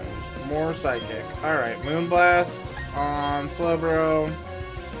 More psychic. Alright, Moonblast on Slowbro.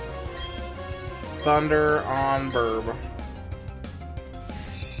 Thunder on Burb.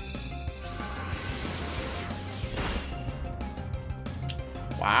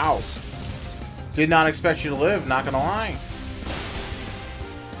 Wow. Did not expect you to live, not gonna lie.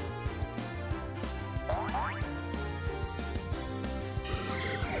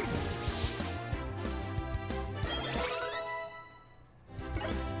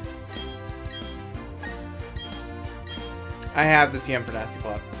 I have the TM for Nasty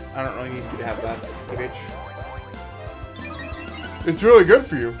Claw. I don't really need you to have that, bitch. It's really good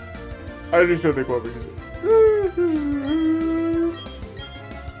for you. I just don't think we'll use it.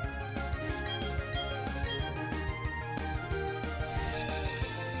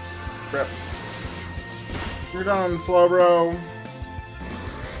 Rip. You're done, slow bro.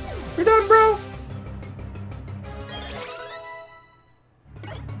 You're done, bro.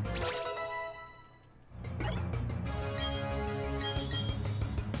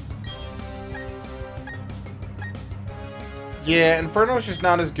 Yeah, Inferno's just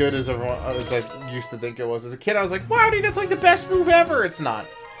not as good as I used to think it was. As a kid, I was like, wow, dude, that's like the best move ever. It's not.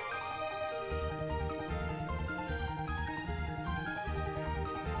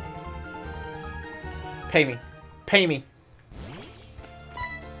 Pay me. Pay me.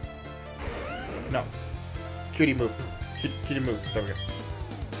 No. Cutie move. Cutie move. There we go.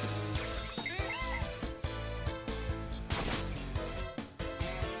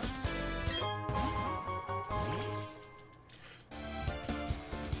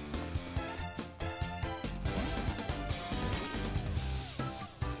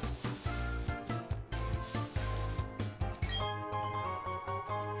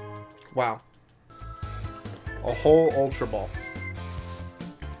 Wow. A whole Ultra Ball.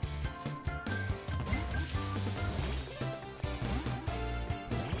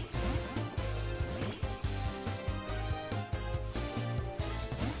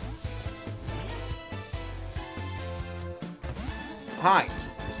 Hi.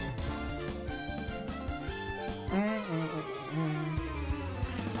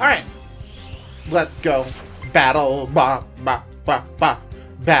 Alright. Let's go. Battle. Ba, ba, ba, ba.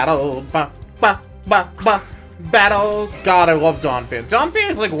 Battle. Ba, ba, ba, ba. Battle. God, I love Donphan. Donphan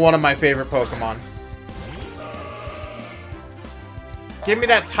is like one of my favorite Pokemon. Give me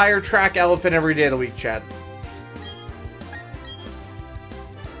that tire track elephant every day of the week, Chad.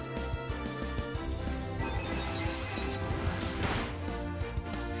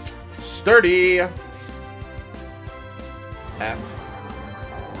 Sturdy. F.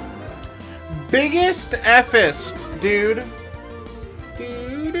 Biggest Fist, dude.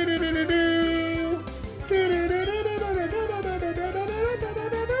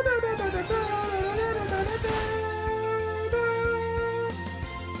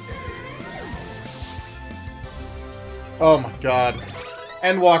 Oh my god.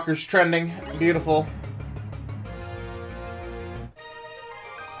 Endwalker's trending. Beautiful.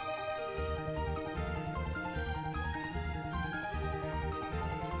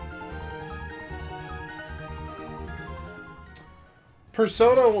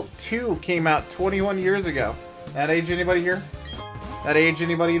 Persona 2 came out 21 years ago. That age anybody here? That age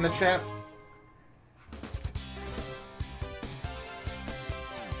anybody in the chat?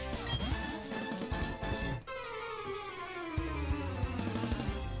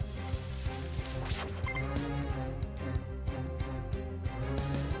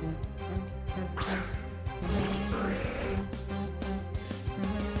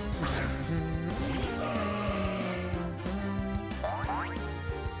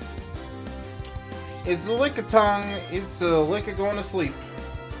 It's a lick of tongue. It's a lick of going to sleep.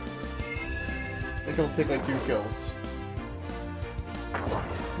 I think it'll take like 2 kills.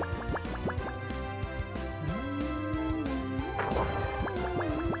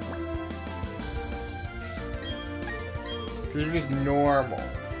 They're just normal.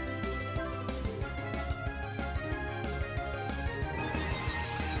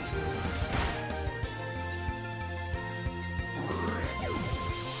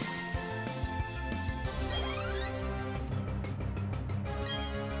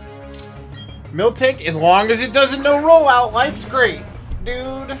 Miltank, as long as it doesn't no rollout, life's great,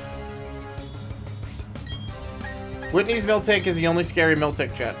 dude. Whitney's Miltank is the only scary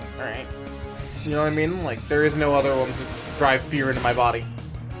Miltank jet, alright? You know what I mean? Like, there is no other ones that drive fear into my body.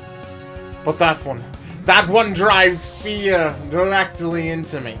 But that one drives fear directly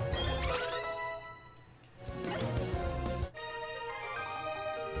into me.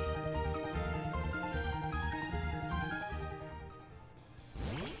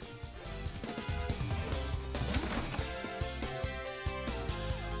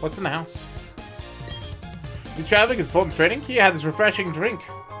 What's in the house? You traveling is full of trading? He had this refreshing drink.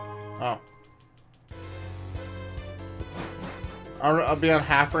 Oh. I'll be on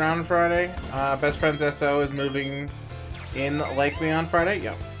half round Friday. Best Friends SO is moving in likely on Friday.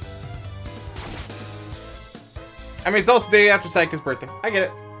 Yeah. I mean, it's also the day after Psyche's birthday. I get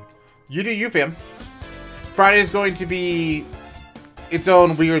it. You do you, fam. Friday is going to be its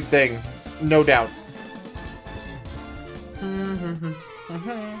own weird thing. No doubt.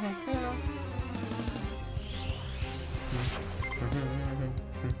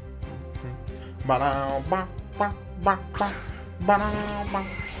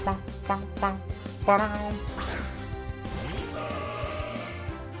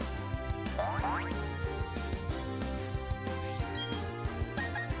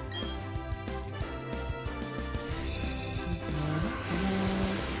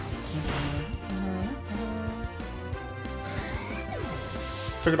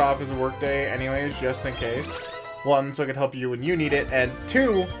 Took it off as a work day anyways, just in case. 1, so I could help you when you need it, and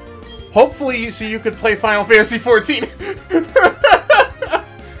 2, hopefully so you could play Final Fantasy XIV.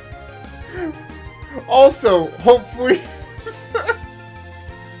 Also, hopefully...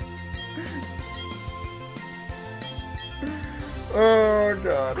 Oh,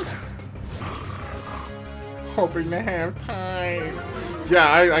 God. Hoping to have time.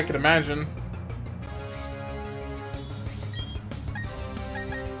 Yeah, I can imagine.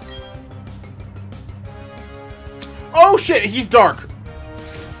 Oh shit, he's dark.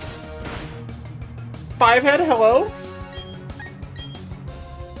 5-head, hello?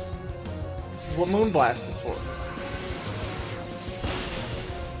 This is what Moonblast is for.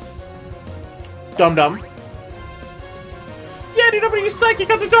 Dum Dum. Yeah, dude, I'm gonna use Psychic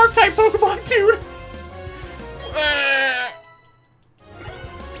on the dark type Pokemon, dude.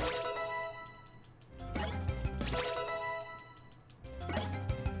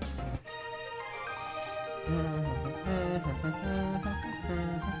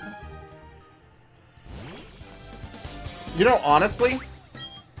 You know, honestly,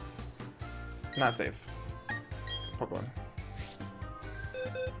 not safe. Pokemon.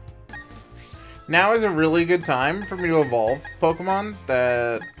 Now is a really good time for me to evolve Pokemon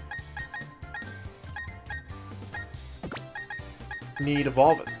that need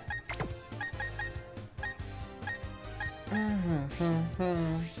evolving.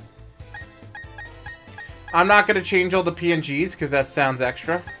 I'm not going to change all the PNGs because that sounds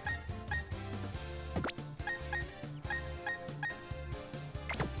extra.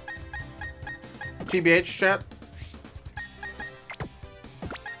 TBH, chat.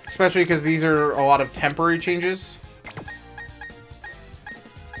 Especially because these are a lot of temporary changes.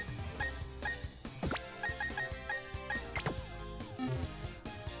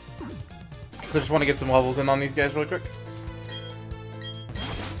 So I just want to get some levels in on these guys really quick.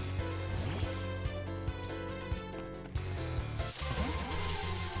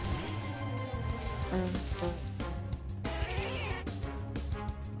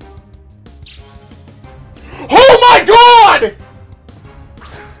 Oh my god!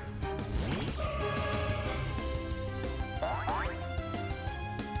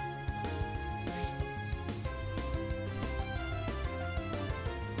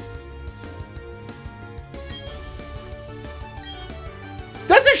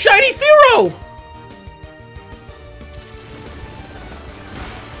 That's a shiny Fearow!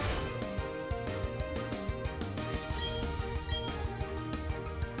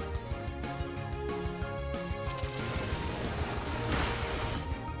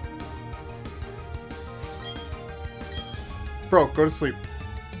 Bro, go to sleep.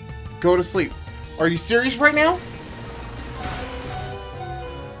 Go to sleep. Are you serious right now?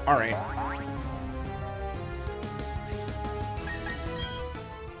 Alright.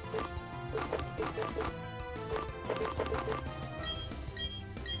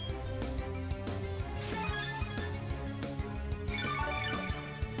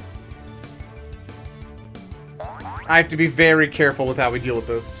 I have to be very careful with how we deal with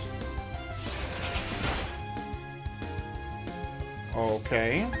this.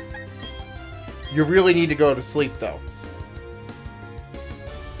 Okay. You really need to go to sleep, though.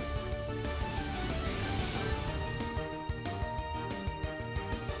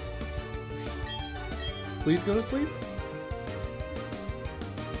 Please go to sleep.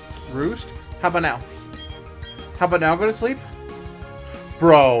 Roost? How about now? How about now go to sleep?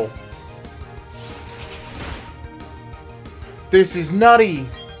 Bro. This is nutty.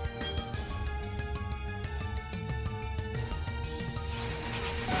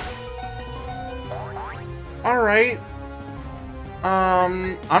 Alright.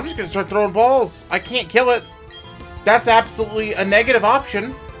 I'm just gonna start throwing balls. I can't kill it. That's absolutely a negative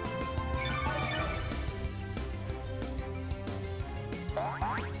option.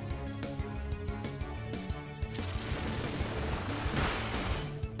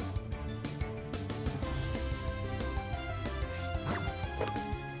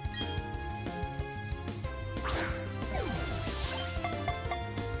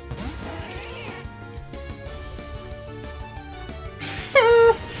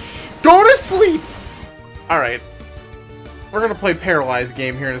 Go to sleep! Alright. We're gonna play Paralyzed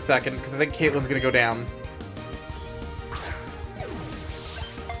game here in a second, because I think Caitlin's gonna go down.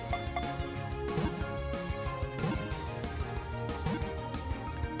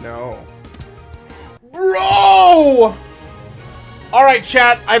 No. Bro! Alright,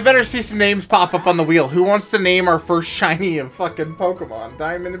 chat. I better see some names pop up on the wheel. Who wants to name our first shiny of fucking Pokemon?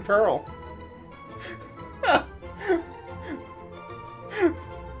 Diamond and Pearl.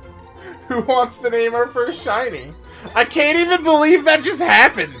 Who wants to name our first shiny? I can't even believe that just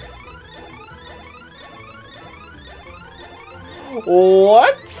happened.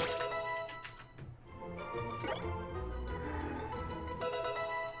 What?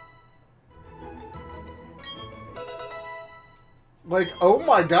 Like, oh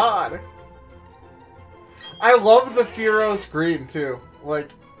my god. I love the Furo screen too. Like,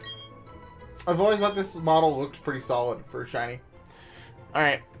 I've always thought this model looked pretty solid for a shiny.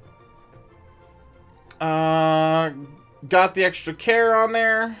 Alright. Got the extra care on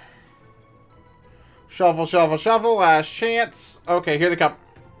there. Shuffle, shuffle, shuffle. Last chance. Okay, here they come.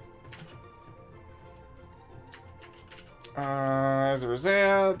 There's a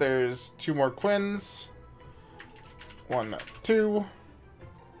Rosea. There's 2 more Quins. 1, 2.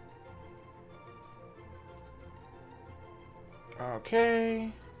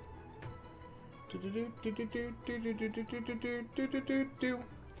 Okay.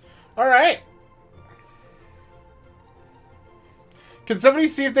 All right. Can somebody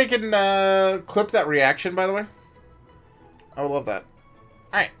see if they can clip that reaction, by the way? I would love that.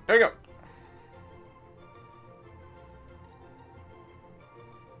 Alright, there we go.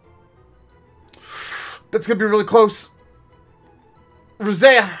 That's gonna be really close.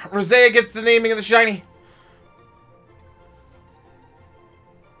 Rosea! Rosea gets the naming of the shiny.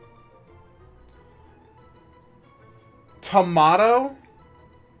 Tomato?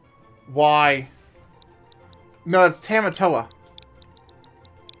 Why? No, it's Tamatoa.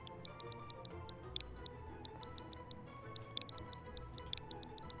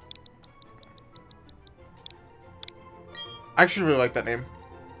 I actually really like that name.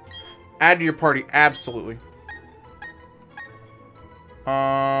 Add to your party, absolutely.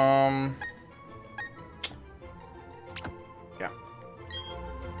 Yeah.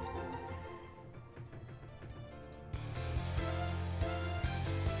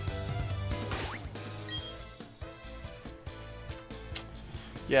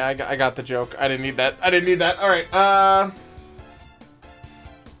 Yeah, I got the joke. I didn't need that. I didn't need that. All right.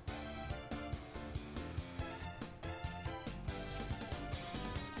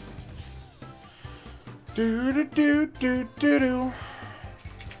 Do do do do do do.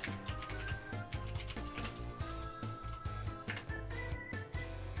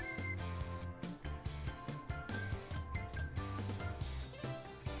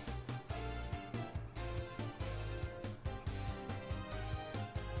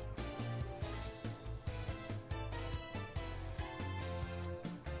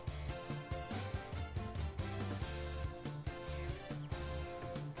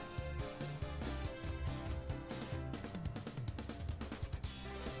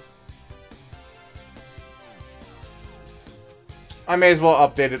 I may as well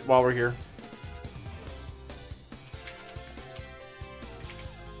update it while we're here.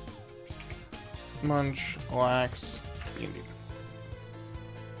 Munch, Lax, B&B.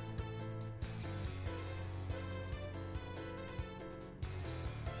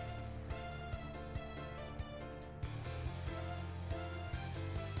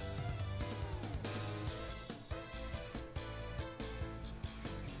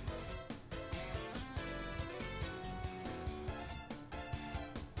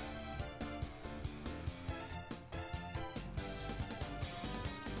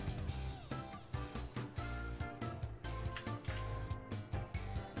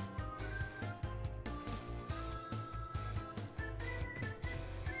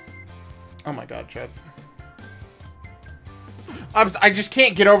 Oh my god, Chad. I just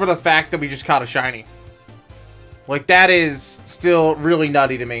can't get over the fact that we just caught a shiny. Like, that is still really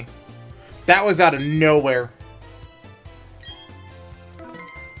nutty to me. That was out of nowhere.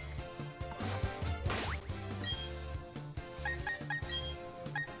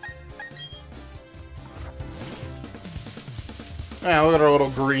 Yeah, look at our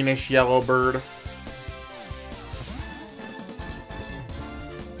little greenish yellow bird.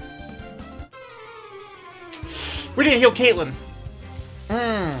 We didn't heal Caitlyn.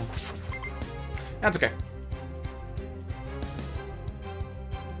 That's okay.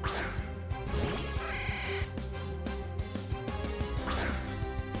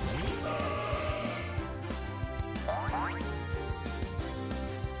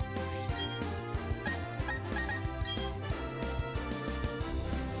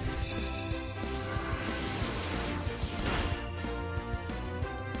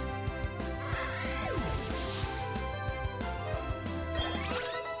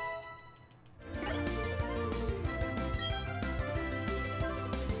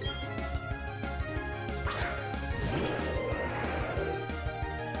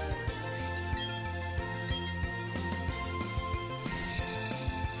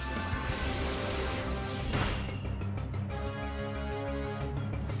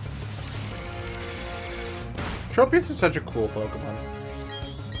 Tropius is such a cool Pokemon.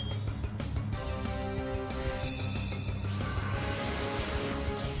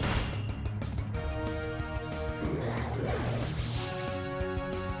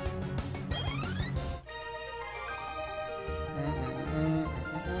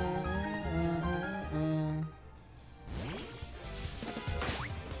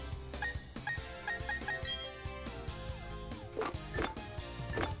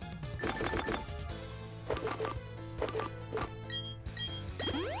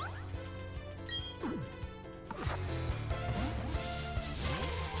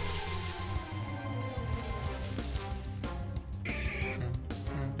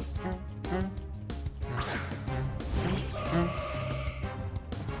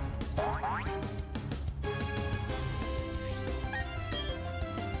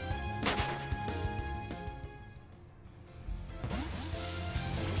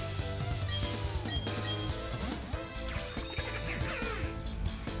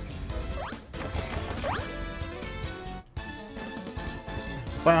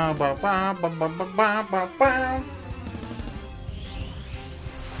 Bow, bow, bow, bow, bow, bow, bow, bow.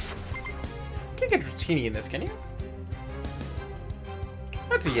 Can't get Dratini in this, can you?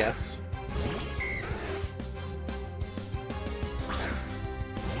 That's a yes.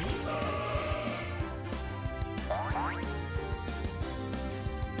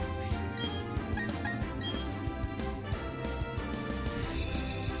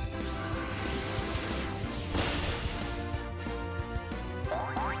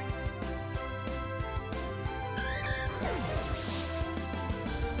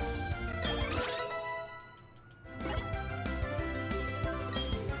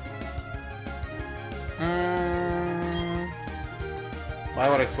 Why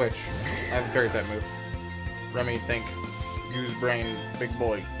would I switch? I have a fairy type move. Remy, think. Use brain, big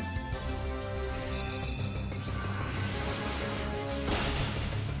boy.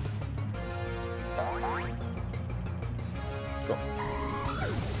 Go.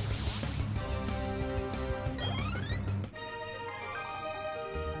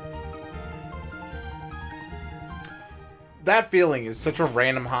 That feeling is such a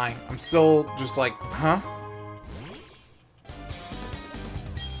random high. I'm still just like, huh?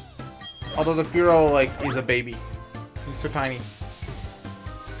 Although the Furo, like, is a baby. He's so tiny.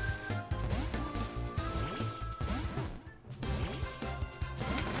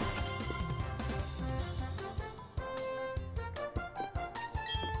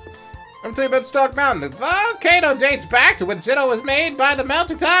 Let me tell you about Stark Mountain. The volcano dates back to when Sinnoh was made by the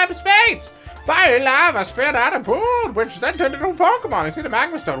melting time of space. Fiery lava spit out of pool, which then turned into a Pokemon. You see, the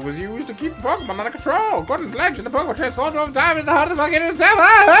Magma Stone was used to keep the Pokemon under control. According to legend, the Pokemon transformed over time into the heart of the volcano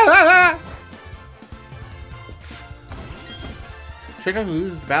itself. Check out who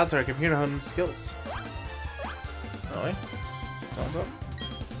loses the battle target. I'm here to hone skills. Really? What's up?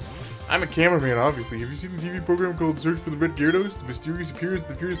 I'm a cameraman, obviously. Have you seen the TV program called Search for the Red Gyarados? The mysterious appearance of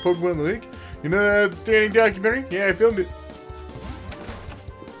the furious Pokemon in the lake? You know that outstanding documentary? Yeah, I filmed it.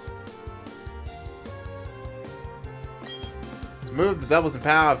 It's moved the doubles in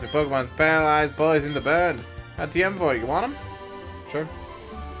power if your Pokemon's paralyzed, boys in the bed. That's the envoy. You want him? Sure.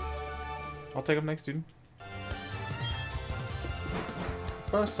 I'll take him next, dude.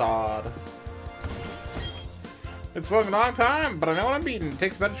 Facade. It's been a long time, but I know what I'm beating. It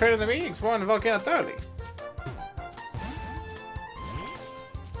takes a better trainer than me exploring the volcano thoroughly.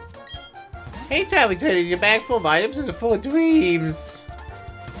 Hey, traveling trainer, your bag full of items is full of dreams.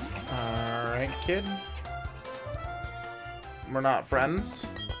 Alright, kid. We're not friends.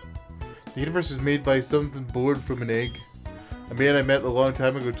 The universe is made by something born from an egg. A man I met a long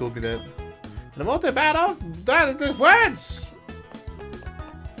time ago told me that. In a multi-battle, there's words!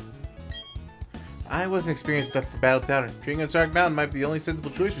 I wasn't experienced enough for Battle Town. Trading on Stark Mountain might be the only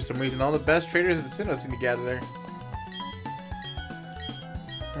sensible choice for some reason. All the best traders at the Sinnoh seem to gather there.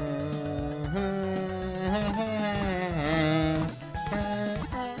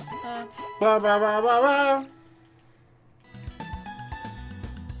 Ba ba ba ba ba.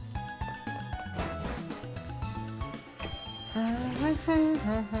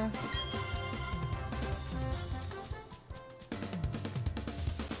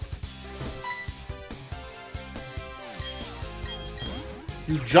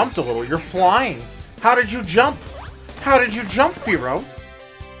 You jumped a little. You're flying. How did you jump? How did you jump, Firo?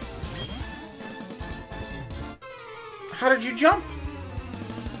 How did you jump?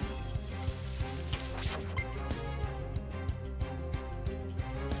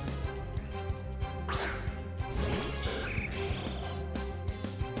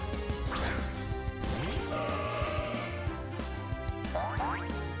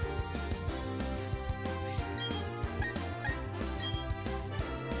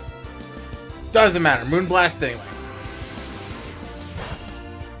 Doesn't matter. Moonblast anyway.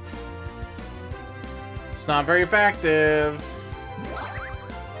 It's not very effective.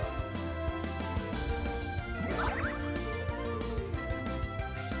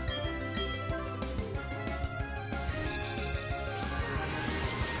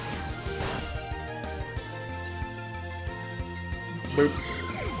 Boop.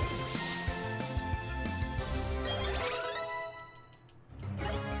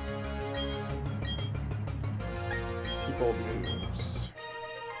 Old moves.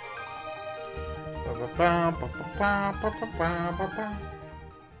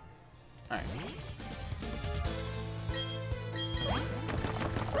 Alright.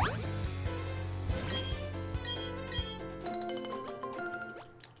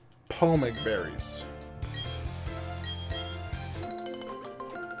 Pomeg berries.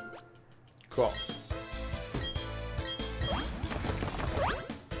 Cool.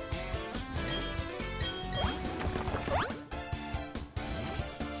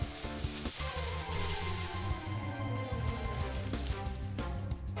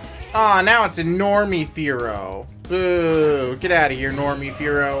 Aw, oh, now it's a normie Firo. Boo! Get out of here, normie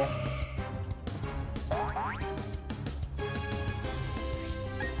Firo.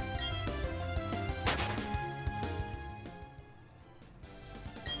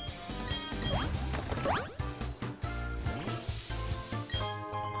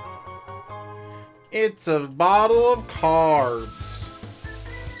 It's a bottle of carbs.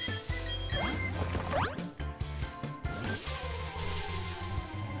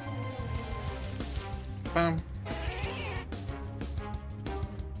 Bum.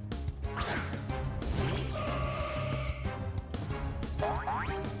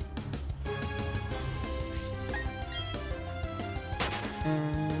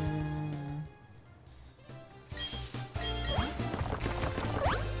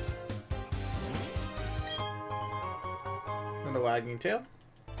 And a wagging tail.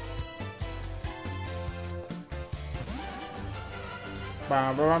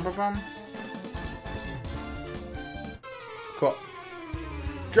 Bum, bum, bum, bum. Cool.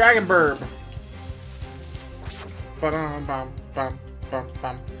 Dragon Burb. Ba-dum, bum, bum, bum,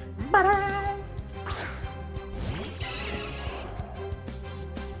 bum. Ba-dum.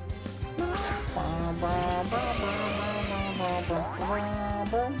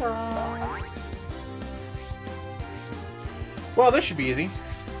 Well, this should be easy.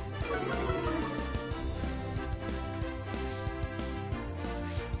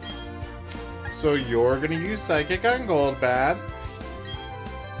 So you're gonna use Psychic on Goldbat.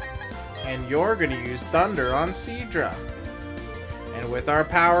 And you're gonna use Thunder on Seadra. And with our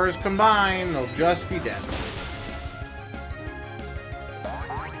powers combined, they'll just be dead.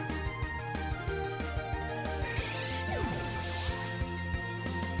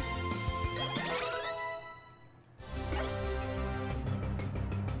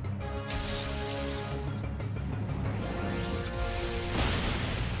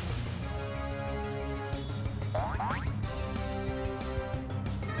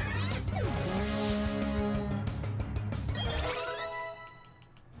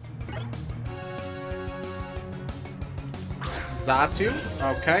 Zatu.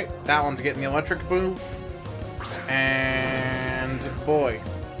 Okay, that one's getting the electric move. And boy.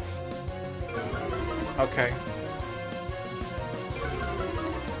 Okay.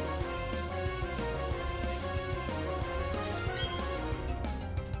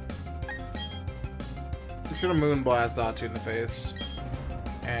 We should have Moonblast Zatu in the face.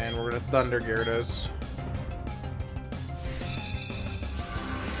 And we're gonna Thunder Gyarados.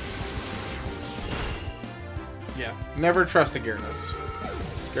 Yeah, never trust a Gyarados.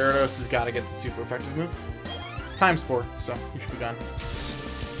 Gyarados has got to get the super effective move. It's ×4, so you should be done.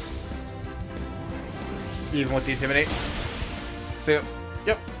 Even with the Intimidate. See ya.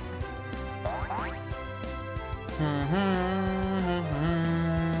 Yep.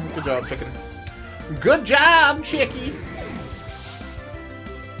 Good job, chicken. Good job, chickie!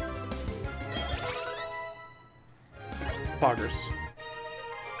 Poggers.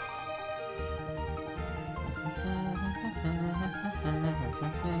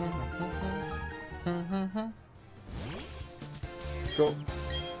 Go.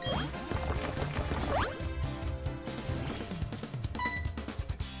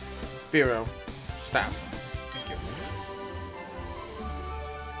 Vero. Stop. Thank you.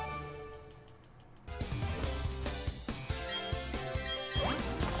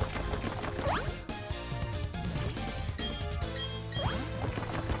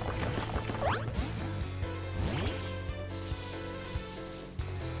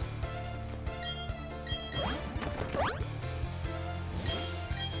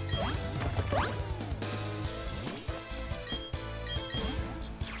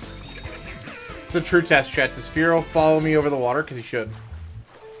 It's a true test, chat. Does Firo follow me over the water? Because he should.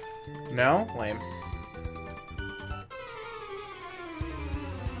 No? Lame.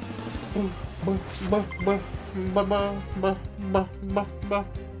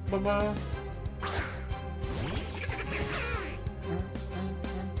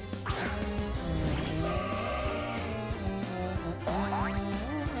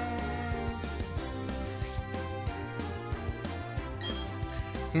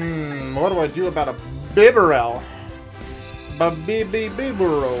 What do I do about a Bibarel?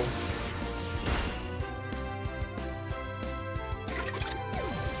 Bibero.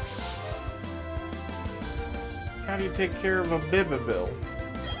 How do you take care of a Bibabil?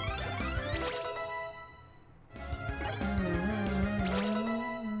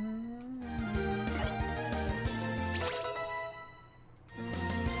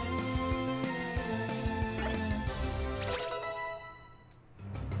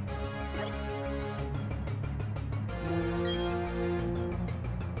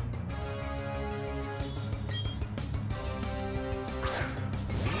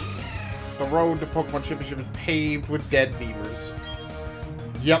 The road to Pokemon Championship is paved with dead beavers.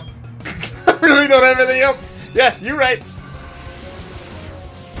 Yep. I really don't have anything else. Yeah, you're right.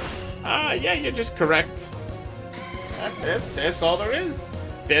 Yeah, you're just correct. That's all there is.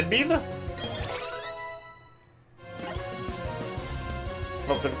 Dead beaver.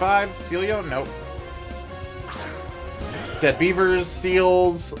 Open 5. Celio? Nope. Dead beavers,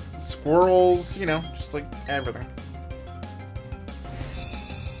 seals, squirrels, you know, just like everything.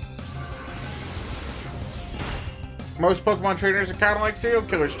 Most Pokemon trainers are kind of like serial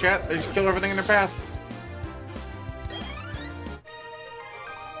killers, chat. They just kill everything in their path.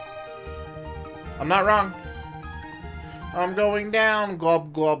 I'm not wrong. I'm going down.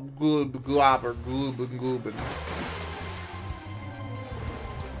 Glob, glob, gloob, globber, gloob, and gloobin.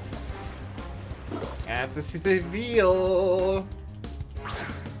 That's a Seville.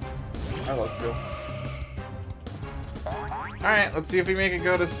 I love Steel. Alright, let's see if we make it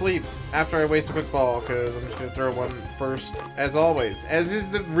go to sleep after I waste a quick ball, because I'm just going to throw one first, as always. As is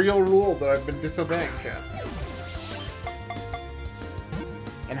the real rule that I've been disobeying, chat.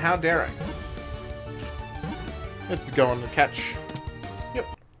 And how dare I? This is going to catch. Yep.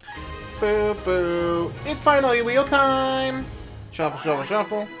 Boo boo. It's finally wheel time! Shuffle, shuffle,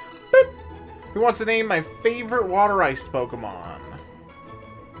 shuffle. Boop. Who wants to name my favorite water-iced Pokemon?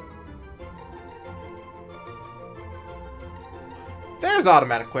 There's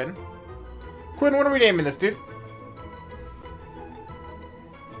automatic Quinn. Quinn, what are we naming this, dude?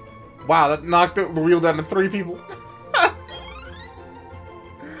 Wow, that knocked the wheel down to 3 people.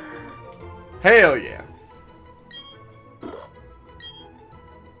 Hell yeah.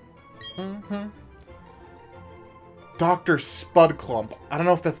 Dr. Spudclump. I don't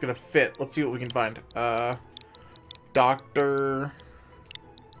know if that's gonna fit. Let's see what we can find. Dr.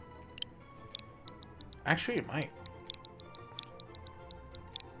 Actually, it might.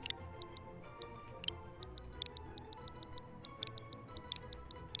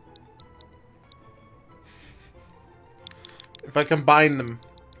 If I combine them,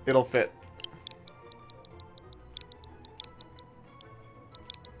 it'll fit.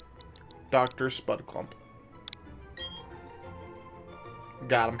 Dr. Spudclump.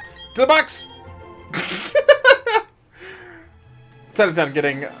 Got him. To the box! 10 out of 10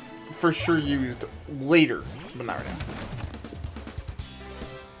 getting for sure used later, but not right now.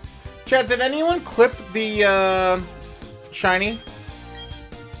 Chat, did anyone clip the shiny?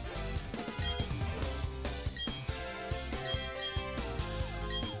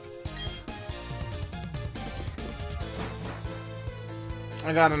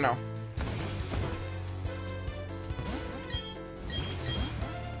 I gotta know.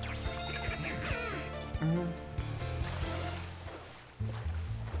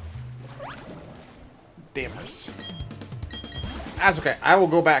 Damners. That's okay. I will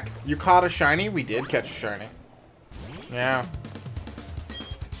go back. You caught a shiny? We did catch a shiny. Yeah.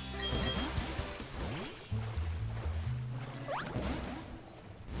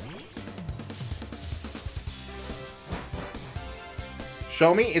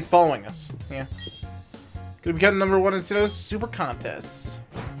 Show me? It's following us. Yeah. Could become #1 in Sinnoh's Super Contests.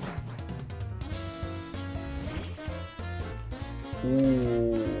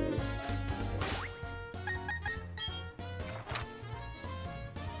 Ooh.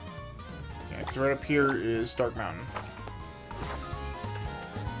 Yeah, 'cause right up here is Dark Mountain.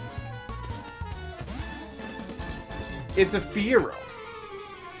 It's a Fearow.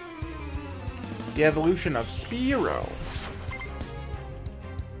 The evolution of Spearow.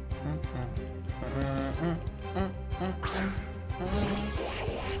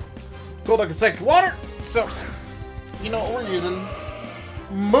 Golduck is second water, so you know what we're using.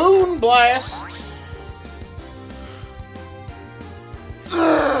 Moon Blast.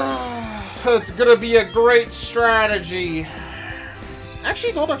 It's gonna be a great strategy.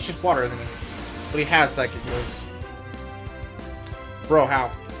 Actually, Golduck's just water, isn't he? But he has psychic moves. Bro,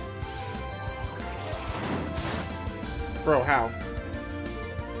 how? Bro, how?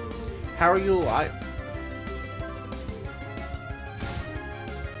 How are you alive?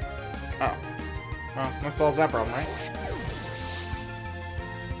 Oh. Well, that solves that problem, right?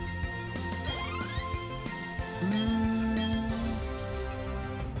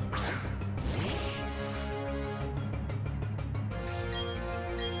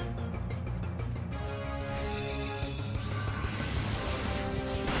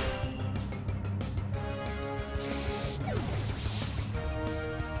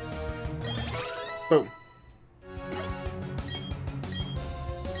 Boom.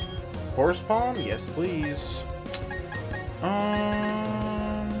 Force Palm? Yes, please.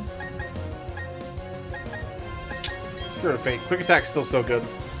 Spirit of Fate. Quick Attack's still so good.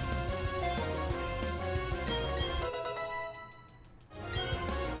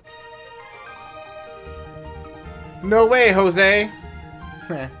 No way, Jose!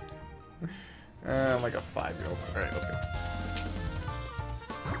 I'm like a 5-year-old. Alright, let's go.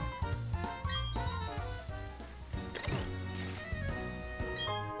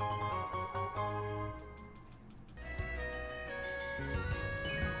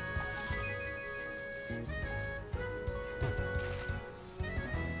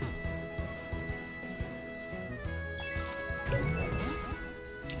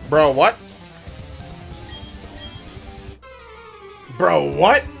 Bro, what? Bro,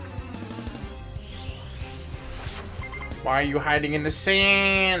 what? Why are you hiding in the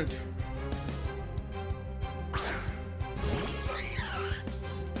sand?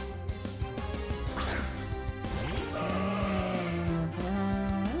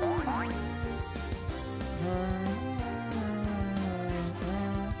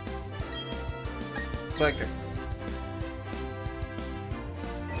 Psychic.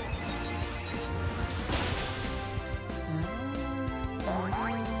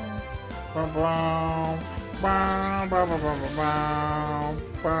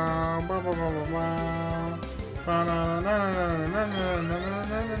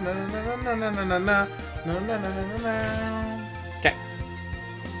 Okay.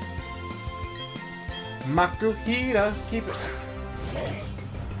 Makuhita, keep it.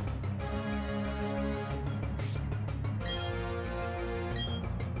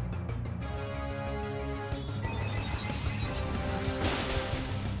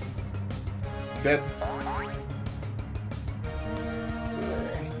 Dead.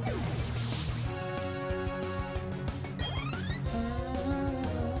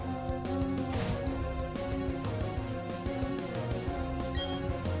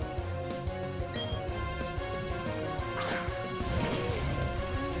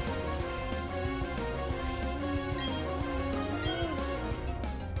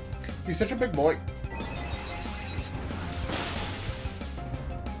 He's such a big boy.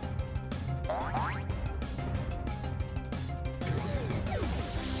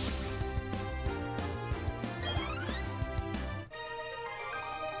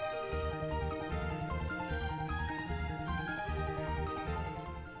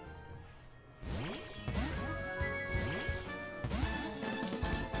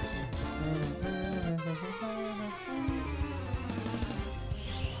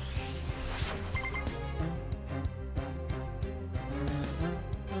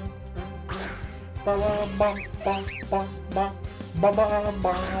 Ba ba ba ba ba ba ba ba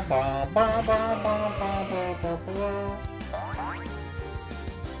ba ba ba ba ba ba ba.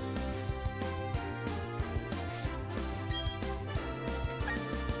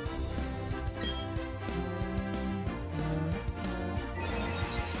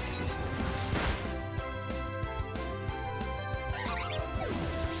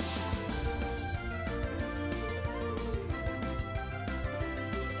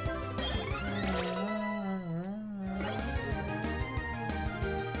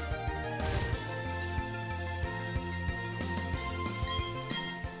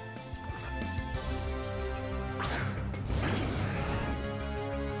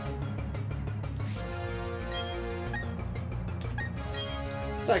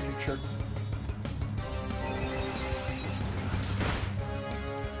 Psychic trick.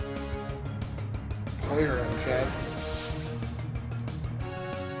 Play her in chat.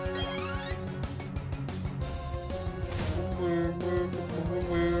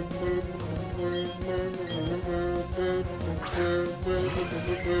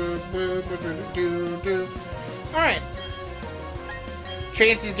 Alright.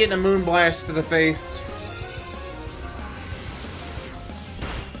 Chancey's getting a moon blast to the face.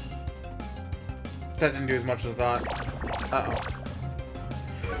 That didn't do as much as I thought. Uh-oh.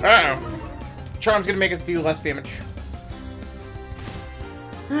 Uh-oh. Charm's gonna make us do less damage.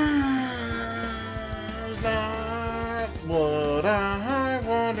 It's not what I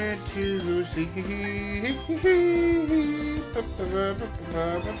wanted to see.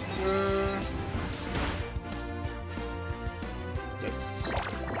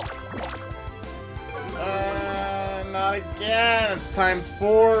 Not again. It's times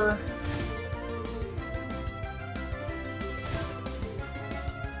 4.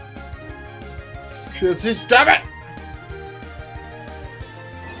 Stop it!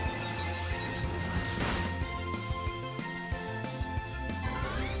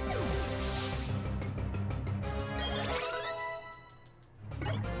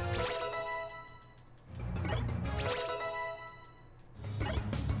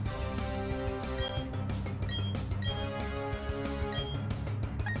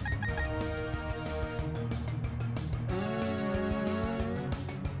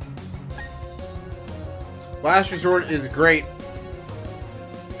 Last Resort is great,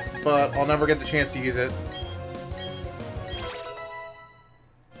 but I'll never get the chance to use it.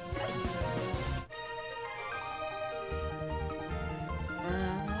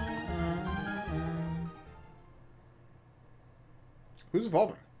 Who's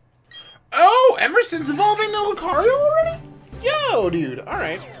evolving? Oh, Emerson's evolving to Lucario already? Yo, dude.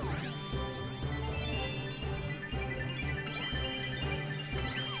 Alright.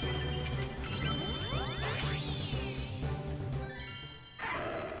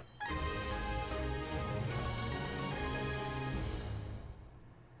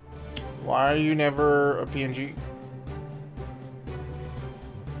 Why are you never a PNG?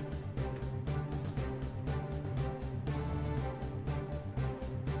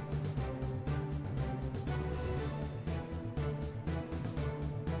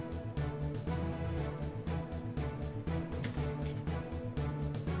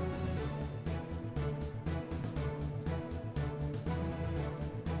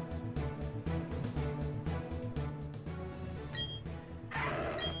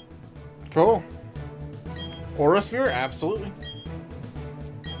 Cool. Aura Sphere? Absolutely.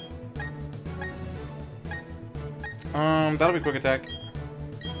 That'll be quick attack.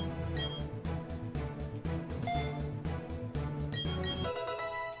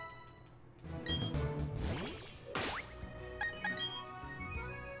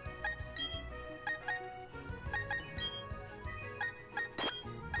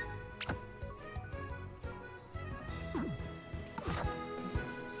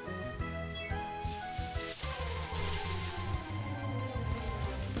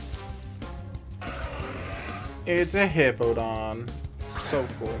 It's a Hippodon. So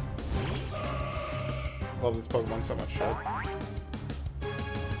cool. Love this Pokemon so much. Shit.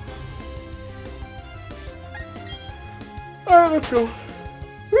 Alright, let's go.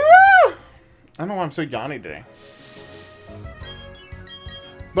 Woo! I don't know why I'm so yawny today.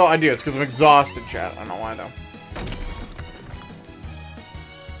 Well, I do. It's because I'm exhausted, chat. I don't know why, though.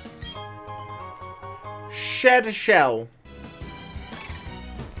 Shed shell.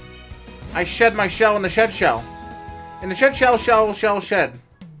 I shed my shell in the shed shell. In the shed shell, shed.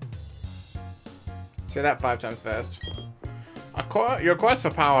 Say that 5 times fast. Your quest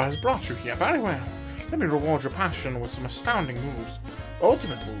for power has brought you here very well. Let me reward your passion with some astounding moves.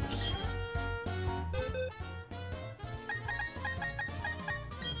 Ultimate moves.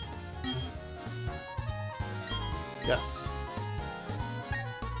 Yes.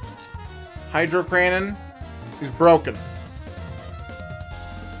 Hydro Cannon is broken.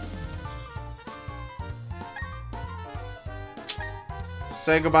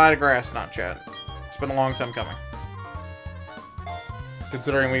 Say goodbye to Grass Knot, Chad. It's been a long time coming.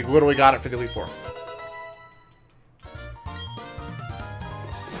 Considering we literally got it for the Elite Four.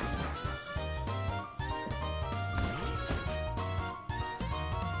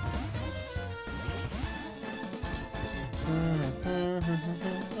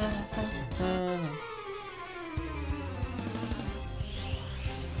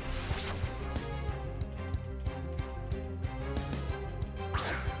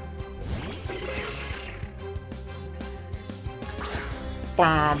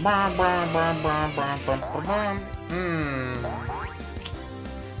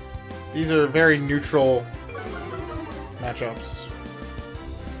 These are very neutral matchups.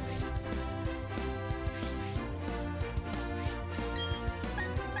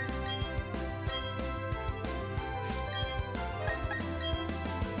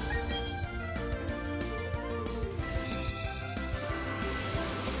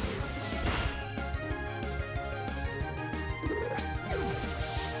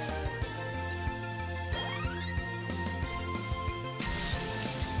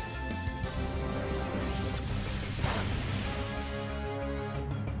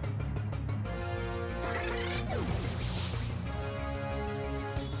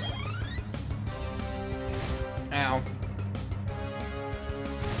 Ow.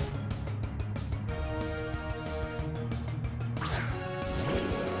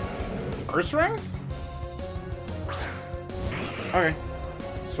 Curse Ring? Okay.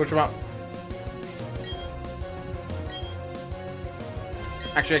 Switch him up.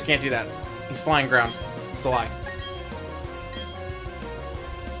 Actually, I can't do that. He's flying ground. It's a lie.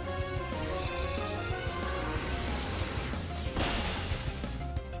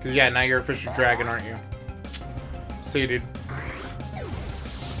 Because, yeah, now you're a official dragon, aren't you? See you, dude.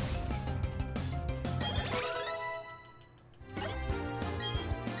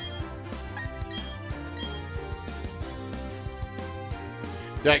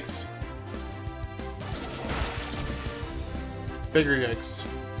 Yikes. Bigger yikes.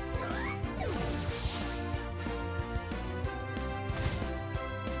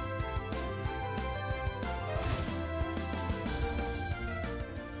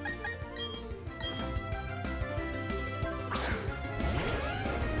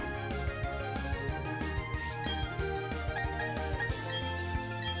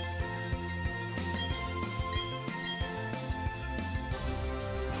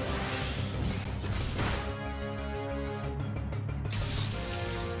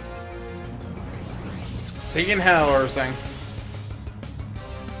 Singing hell or something.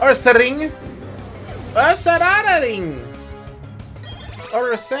 Or sing. Or sarading.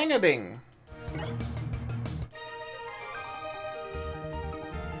 Or sing-a-ding.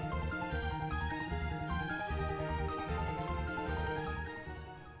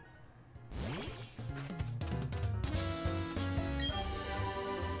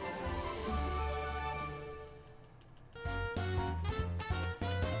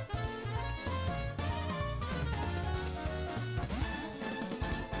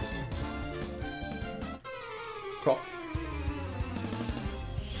 Cool.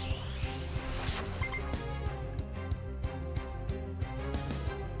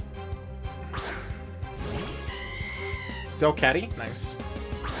 Del Caddy? Nice.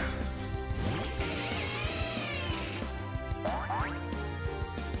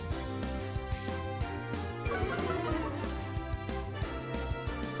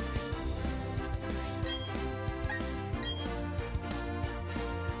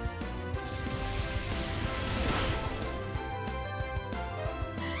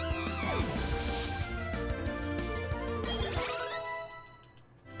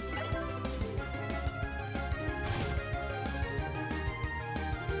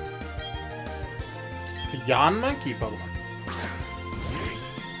 To Yon Monkey Pokemon.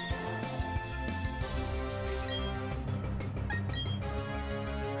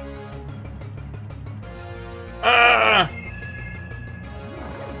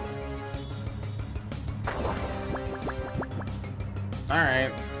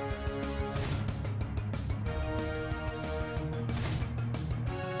 Alright.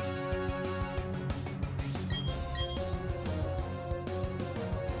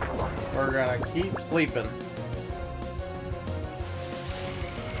 We're gonna keep sleeping.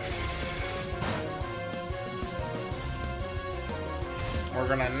 We're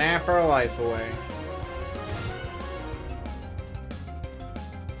gonna nap our life away.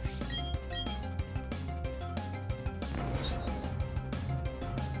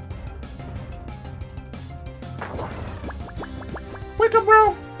 America,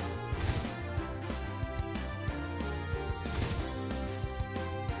 bro!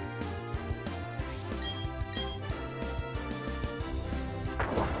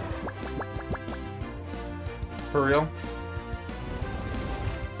 For real?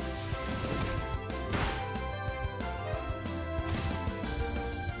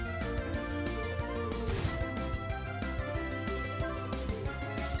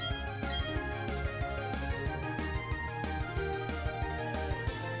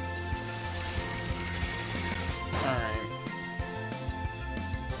 Alright.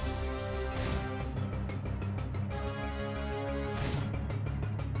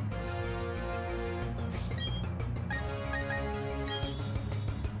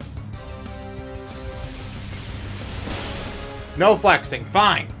 No flexing,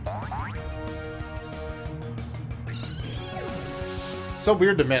 fine. So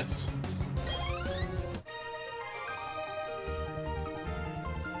weird to miss.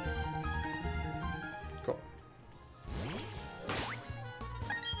 Cool.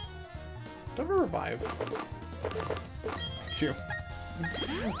 Don't revive. 2.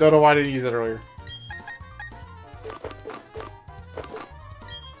 Don't know why I didn't use it earlier.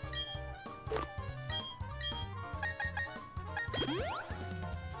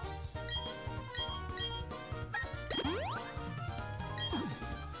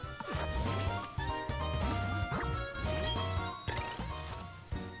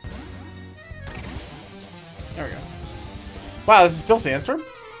 There we go. Wow, this is still Sandstorm?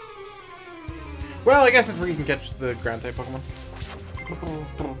 Well, I guess it's where you can catch the ground type Pokemon.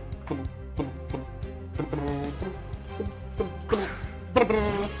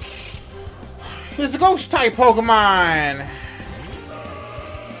 There's a ghost type Pokemon!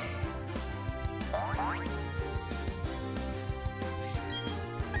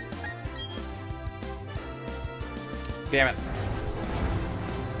 Damn it.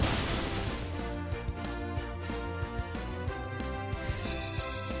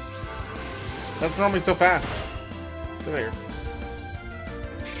 That's normally so fast. Get here.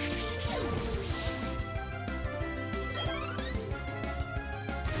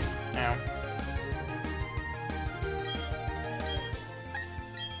 Ow.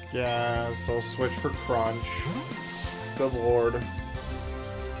 Yeah, so I'll switch for Crunch. Good lord.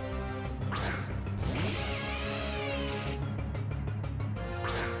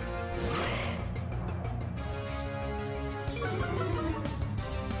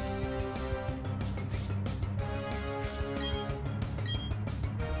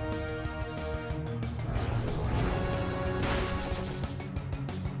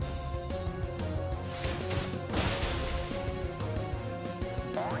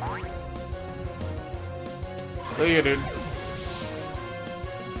 See you, dude.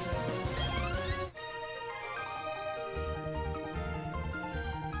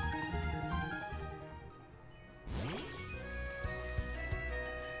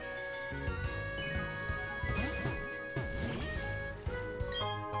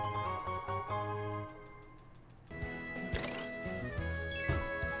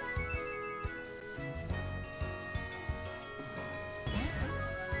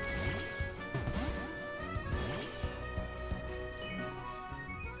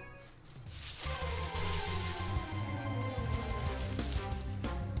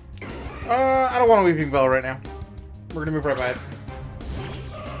 I don't want a Weeping Bell right now. We're gonna move right by it.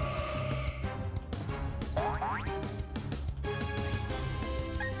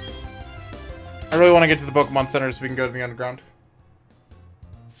 I really want to get to the Pokemon Center so we can go to the underground.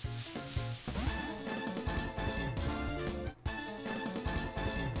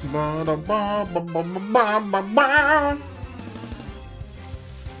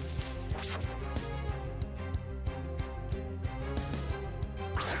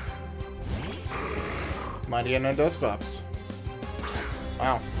 Mighty and Dusclops.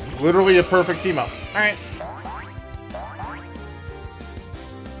 Wow. Literally a perfect team up. Alright.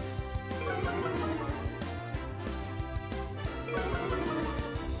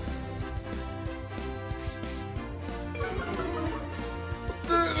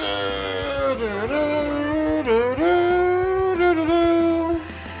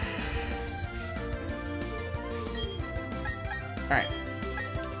 Alright.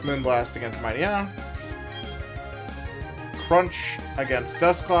 Moonblast against Mightyena. Crunch against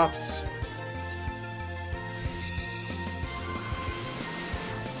Dusclops.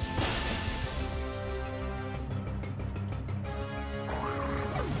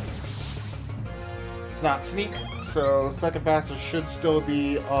 It's not Sneak, so second fastest should still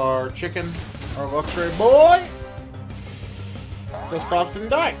be our chicken, our Luxray boy. Dusclops didn't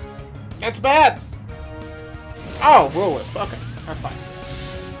die. That's bad. Oh, Will-Wisp. Okay. That's fine.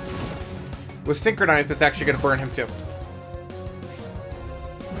 With synchronized, it's actually going to burn him too.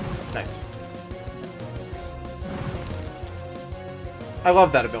 Nice. I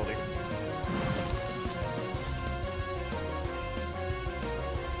love that ability.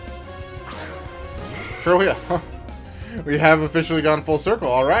 True, yeah. We have officially gone full circle.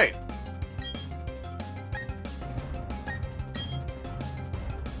 All right.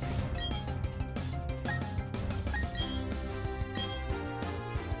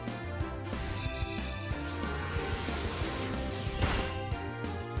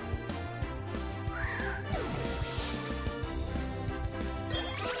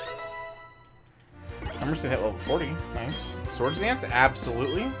 Emerson hit level 40. Nice. Swords Dance?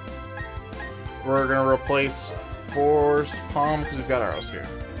 Absolutely. We're going to replace Force Palm because we've got arrows here.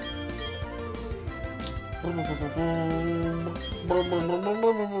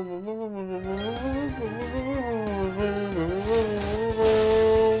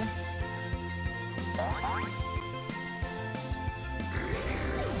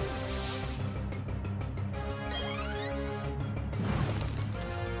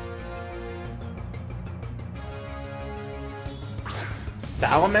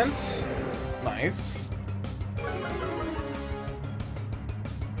 Salamence? Nice.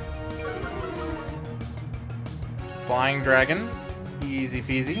 Flying Dragon. Easy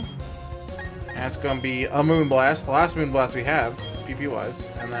peasy. That's going to be a Moonblast. The last Moonblast we have, PP-wise.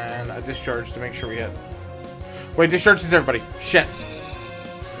 And then a Discharge to make sure we hit. Wait, Discharge is everybody. Shit.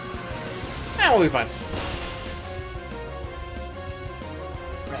 We'll be fine.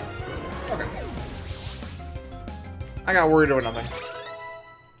 Okay. I got worried over nothing.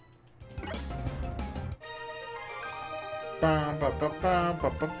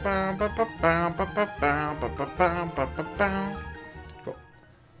 Cool.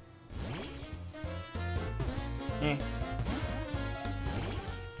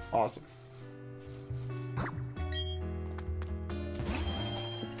 Awesome.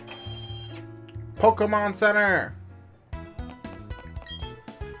 Pokemon Center.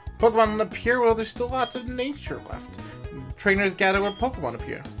 Pokemon appear while there's still lots of nature left. Trainers gather where Pokemon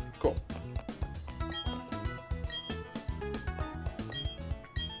appear. Cool.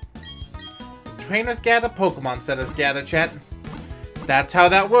 Trainers gather, Pokemon Centers gather, chat. That's how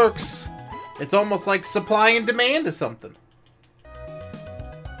that works. It's almost like supply and demand or something.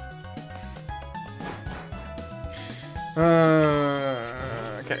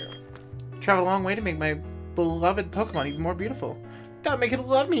 Okay. Travel a long way to make my beloved Pokemon even more beautiful. That'll make it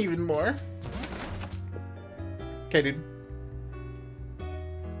love me even more. Okay, dude.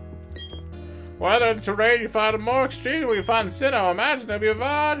 Whether in terrain you find a more extreme where you find the Sinnoh, imagine there'll be a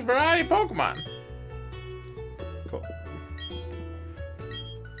large variety of Pokemon. Cool.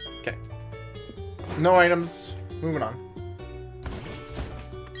 Okay. No items. Moving on.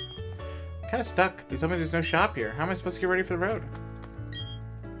 Kind of stuck. They told me there's no shop here. How am I supposed to get ready for the road?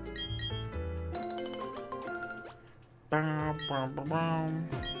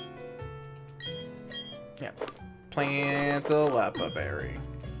 Yeah. Plant a Lepa Berry.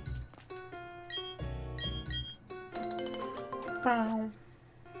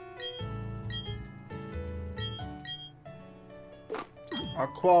 A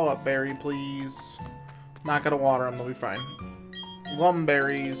Koala Berry, please. Not gonna water them, they'll be fine. Lum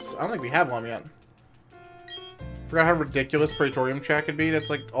berries. I don't think we have Lum yet. Forgot how ridiculous Praetorium Chat could be. That's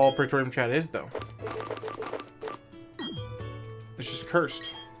like all Praetorium Chat is, though. It's just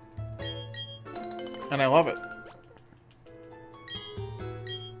cursed. And I love it.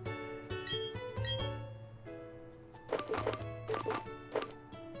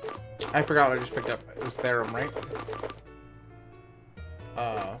 I forgot what I just picked up. It was Therum, right?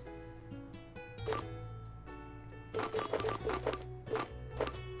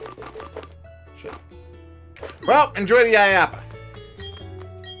 Shit. Well, enjoy the IAPA.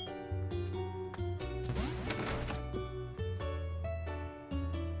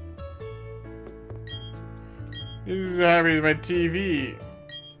 This is happy as my TV.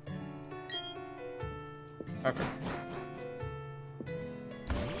 Okay.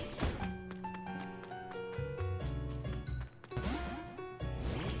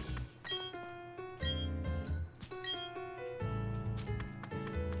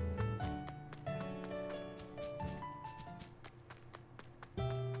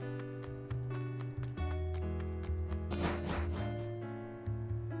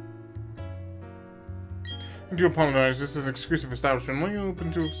 I do apologize, this is an exclusive establishment only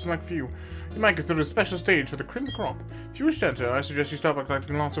open to a select few. You might consider a special stage for the cream of the crop. If you wish to enter, I suggest you start by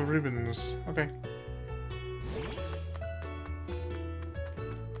collecting lots of ribbons. Okay.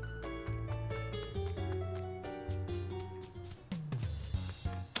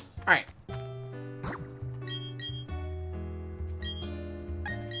 Alright.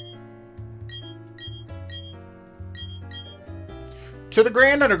 To the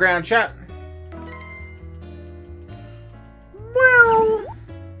Grand Underground, chat. Well,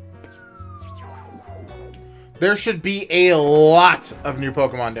 there should be a lot of new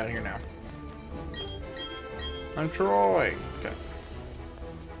Pokemon down here now. I'm Troy. Okay.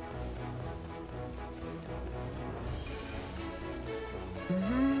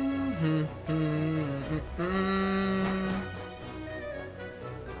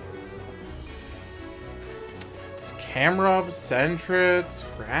 It's Camera, Centrets,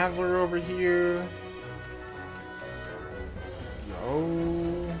 Graveler over here.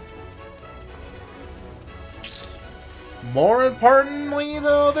 Yo. More importantly,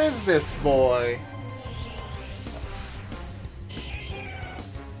 though, there's this boy.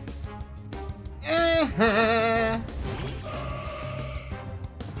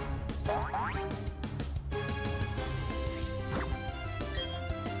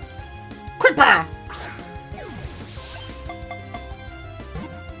 Quick power!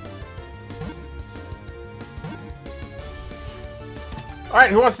 Alright,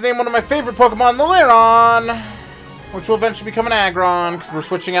 who wants to name one of my favorite Pokemon, the Lairon? Which will eventually become an Aggron, because we're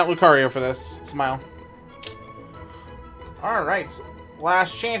switching out Lucario for this. Smile. Alright.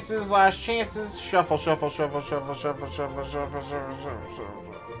 Last chances, last chances. Shuffle, shuffle, shuffle, shuffle, shuffle, shuffle, shuffle, shuffle,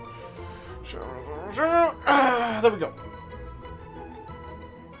 shuffle, shuffle. There we go.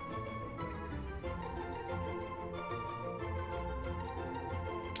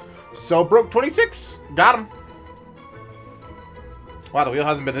 So broke 26. Got him. Wow, the wheel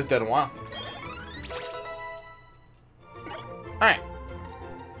hasn't been this dead in a while. Alright.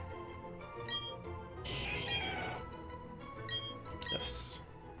 Yes.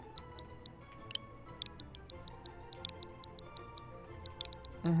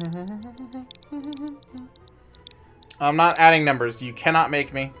 I'm not adding numbers. You cannot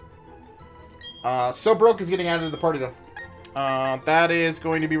make me. So broke is getting added to the party, though. That is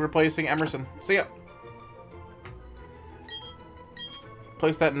going to be replacing Emerson. See ya.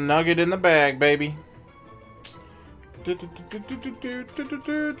 Place that nugget in the bag, baby.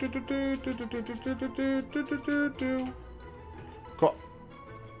 Cool.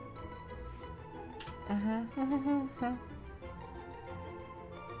 How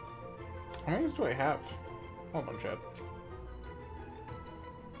many do I have? Hold on, Chad.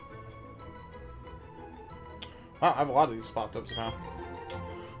 Wow, I have a lot of these spot dubs now.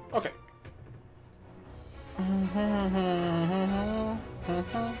 Okay.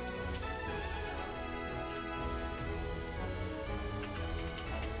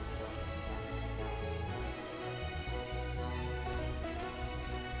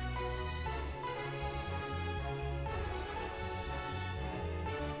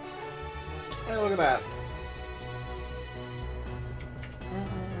 Hey, look at that.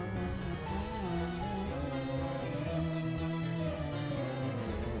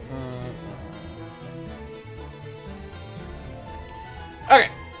 Okay.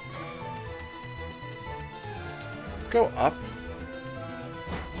 Let's go up.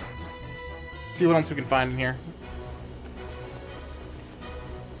 See what else we can find in here.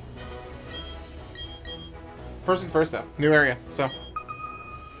 First things first, though. New area, so.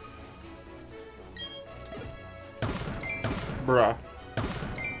 Bruh.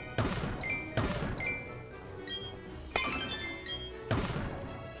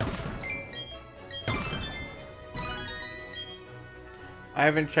 I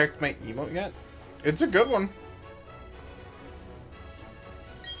haven't checked my emote yet. It's a good one.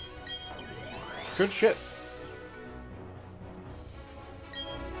 Good shit.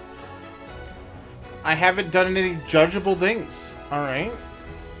 I haven't done any judgeable things. Alright.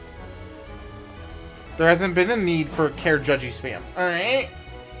 There hasn't been a need for care judgy spam. Alright.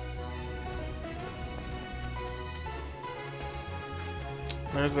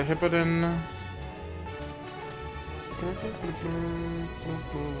 There's the Hippodon.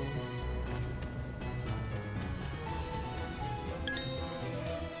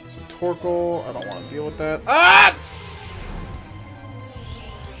 Some Torkoal. I don't want to deal with that. Ah!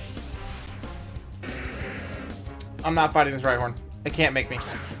 I'm not fighting this Rhyhorn. It can't make me.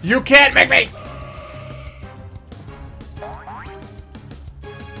 You can't make me!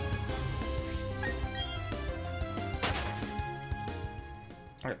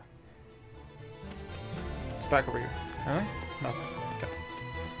 Okay. It's back over here. Huh? Nothing. Okay.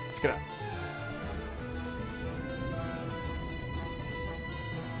 Let's get out.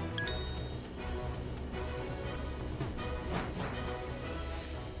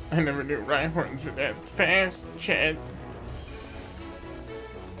 I never knew Rhyhorns were that fast, Chad.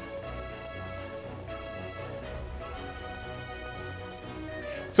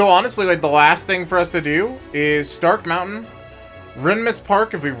 So honestly, like, the last thing for us to do is Stark Mountain, Rinmis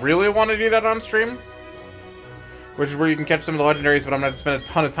Park if we really want to do that on stream. Which is where you can catch some of the legendaries, but I'm going to spend a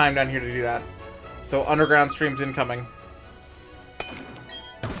ton of time down here to do that. So underground streams incoming.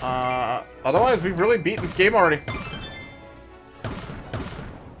 Otherwise, we've really beaten this game already.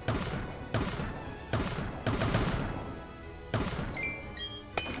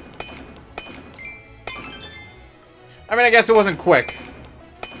 I mean, I guess it wasn't quick.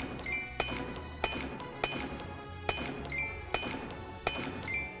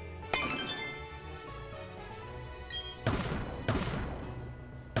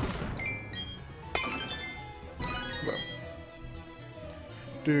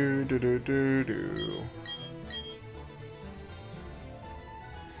 Do do do do do.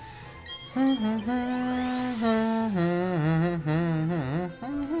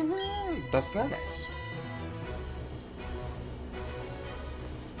 That's very nice.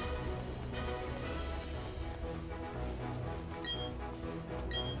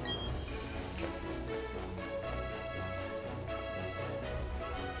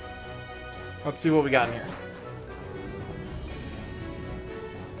 Let's see what we got in here.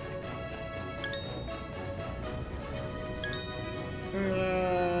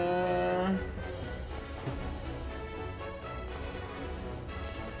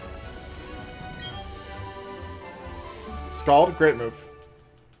 Scald, great move.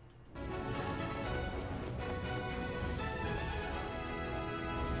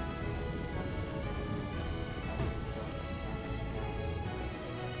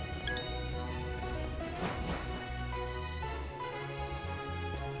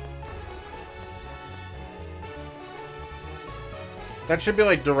 That should be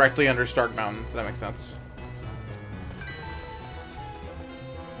like directly under Stark Mountain, so that makes sense.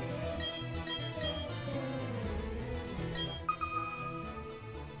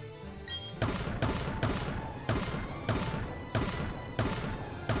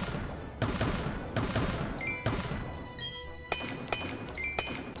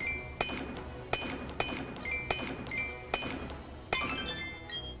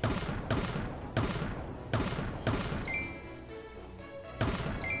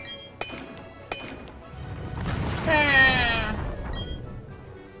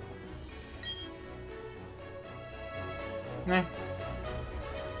 Eh.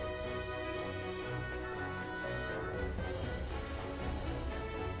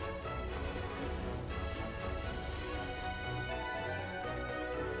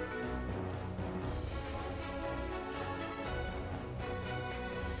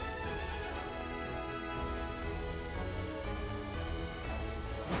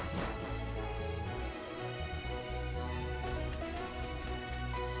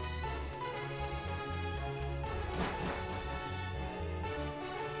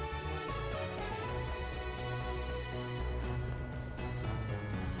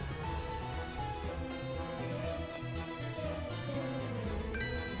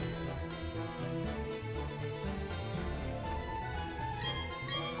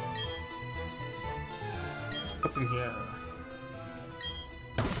 What's in here?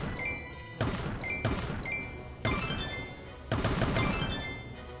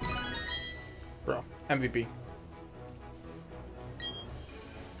 Bro, MVP.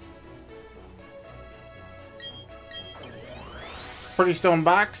 Pretty stone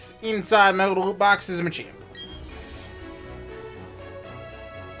box. Inside my little box is a machine. Nice.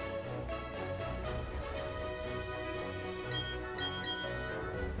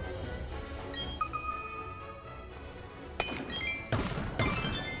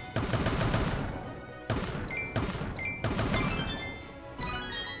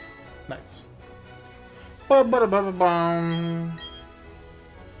 Nice. Ba-ba-da-ba-ba-bum.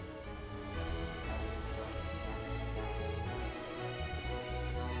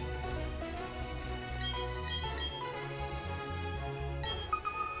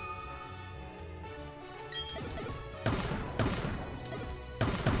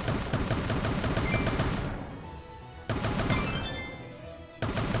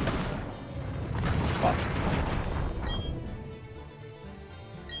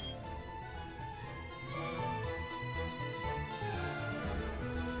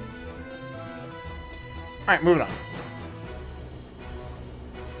 Alright, moving on.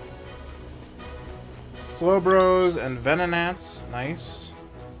 Slowbros and Venonats. Nice.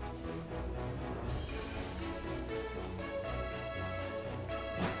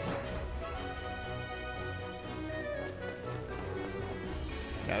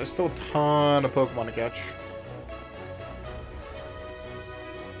 Yeah, there's still a ton of Pokemon to catch.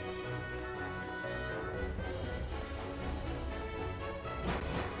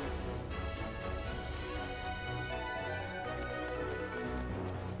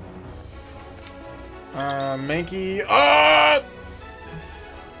 Mankey.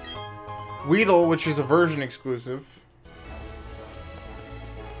 Weedle, which is a version exclusive.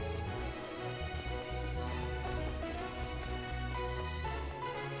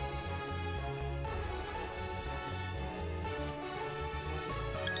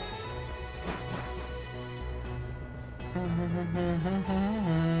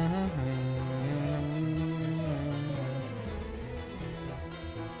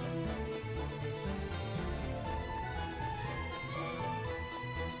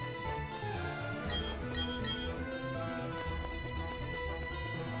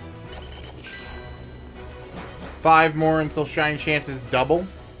 Five more until shiny chances double.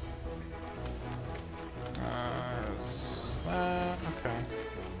 Okay.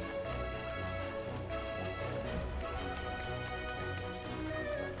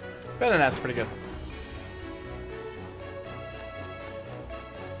 Better than that's pretty good.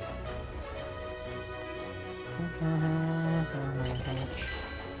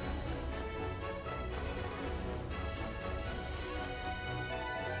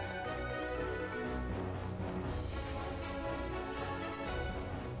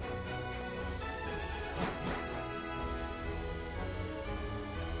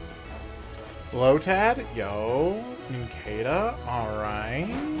 Lotad, yo, Ninkata,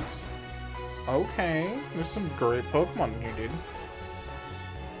 alright. Okay, there's some great Pokemon in here, dude.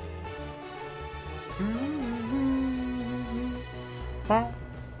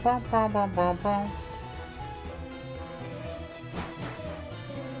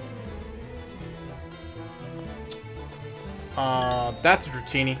 That's a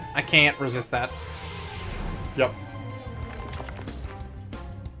Dratini. I can't resist that. Yep.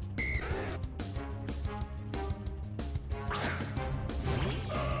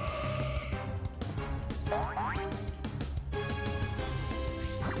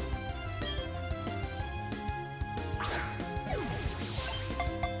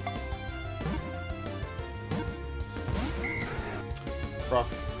 Rough.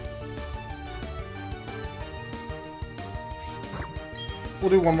 We'll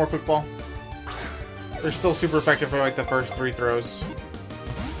do one more quick ball. They're still super effective for like the first 3 throws.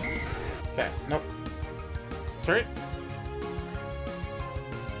 Okay, nope. Sorry.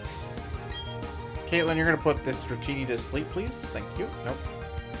 Caitlin, you're gonna put this Dratini to sleep, please. Thank you. Nope.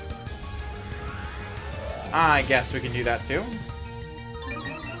 I guess we can do that too.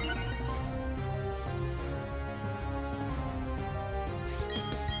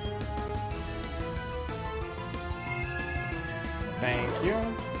 Thank you.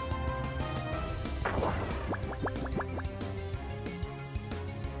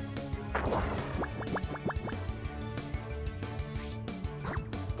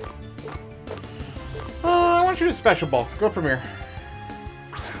 I want you to special ball. Go Premier.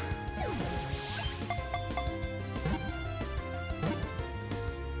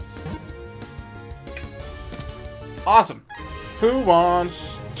 Awesome. Who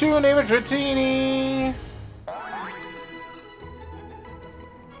wants to name a Dratini?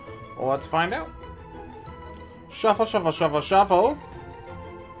 Well, let's find out. Shuffle, shuffle, shuffle, shuffle.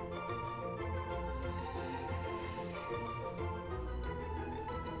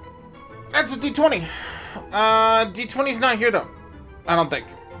 That's a D20. D20's not here, though. I don't think.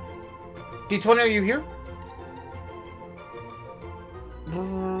 D20, are you here?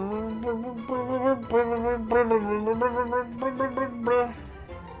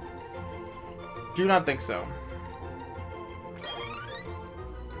 Do not think so.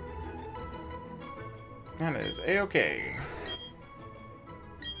 That is A-okay.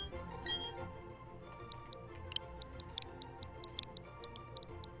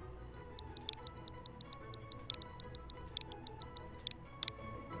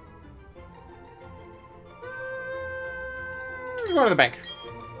 You're going to the bank.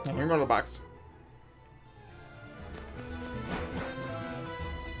 You're going to the box.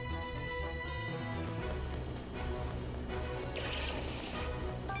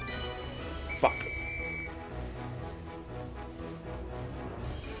 Fuck.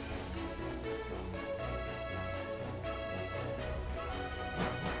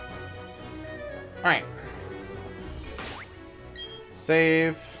 Alright.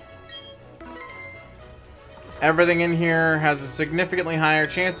 Save. Everything in here has a significantly higher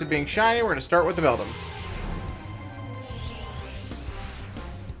chance of being shiny. We're going to start with the Beldum.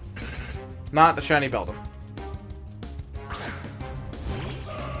 Not the shiny Beldum.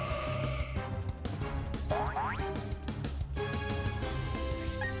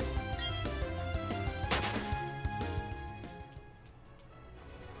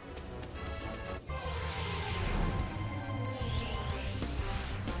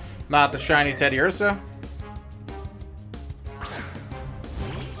 Not the shiny Teddy Ursa.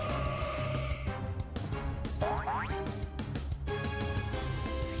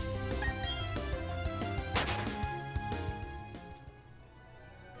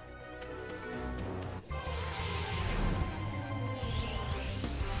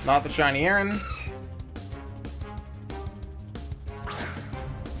 Not the shiny Aaron.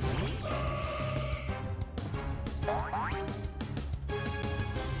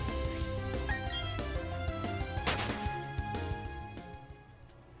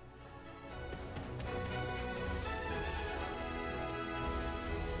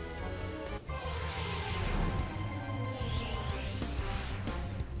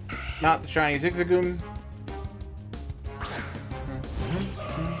 Not the shiny Zigzagoon.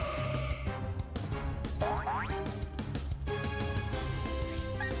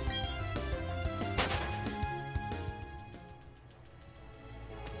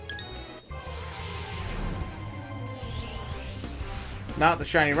 Not the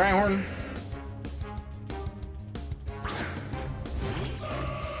shiny Rhyhorn.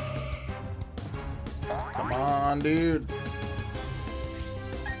 Come on, dude.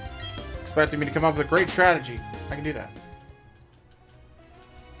 Expecting me to come up with a great strategy. I can do that.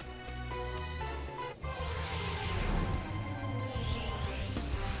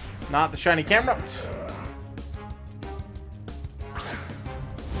 Not the shiny Camerupt.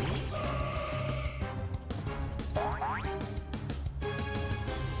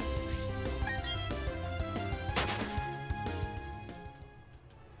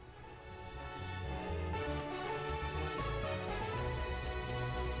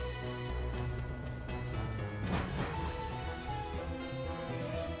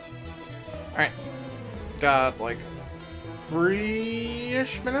 Alright. Got like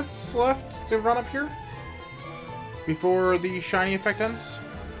 3-ish minutes left to run up here before the shiny effect ends.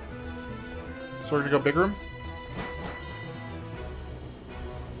 So we're gonna go big room.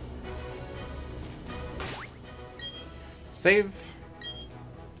 Save.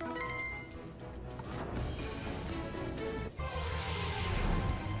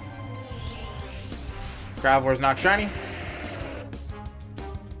 Graveler's not shiny.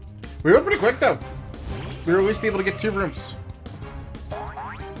 We went pretty quick though. We were at least able to get 2 rooms.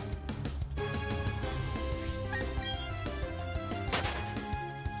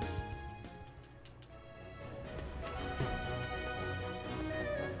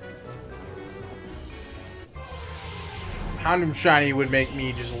 Houndoom shiny would make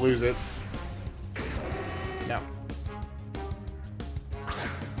me just lose it. No.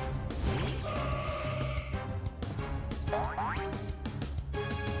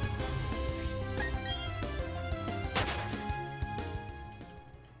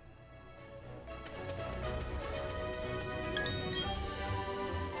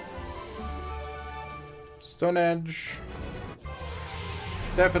 Stone Edge.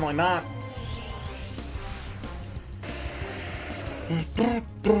 Definitely not.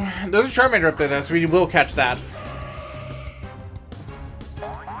 There's a Charmander up there, though, so we will catch that.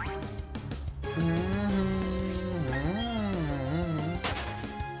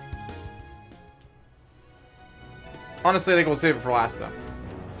 Honestly, I think we'll save it for last, though.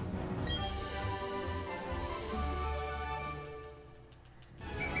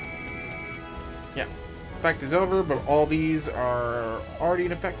 Yeah. Effect is over, but all these are already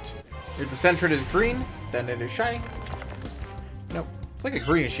in effect. If the Sentret is green, then it is shiny. Nope. It's like a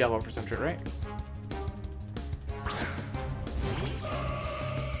greenish yellow for Sentret, right?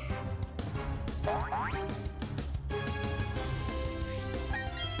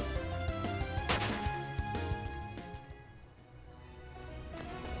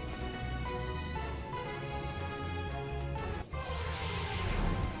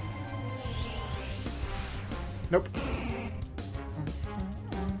 Nope.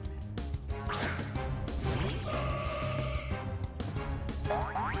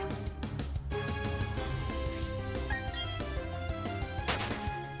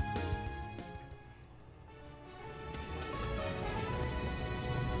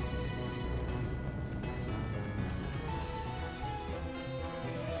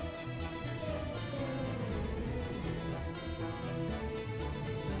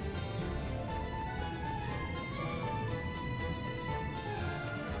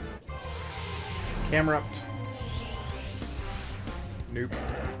 Camerupt. Nope.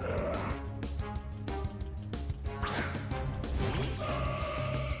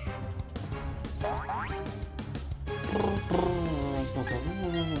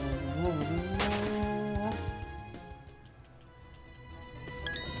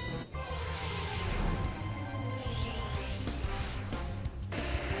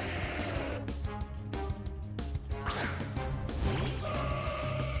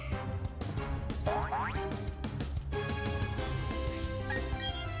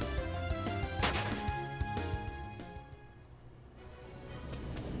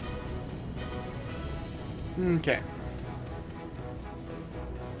 Okay.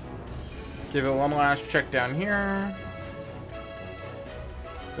 Give it one last check down here.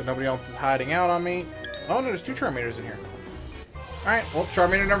 So nobody else is hiding out on me. Oh, no, there's 2 Charmanders in here. Alright, well,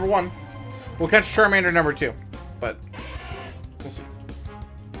 Charmander number 1. We'll catch Charmander number 2. But, we'll see.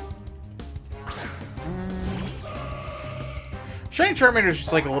 Shiny Charmander is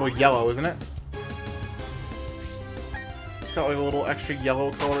just like a little yellow, isn't it? It's got like a little extra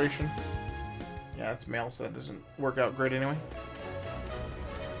yellow coloration. Yeah, it's male, so that doesn't work out great anyway.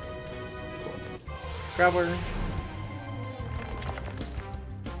 Graveler.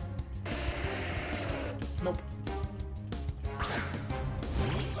 Nope.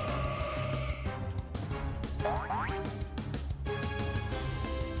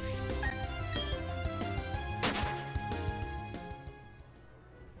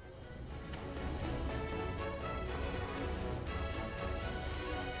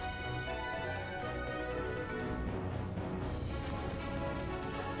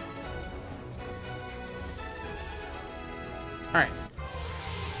 Alright.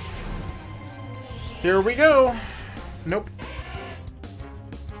 Here we go. Nope.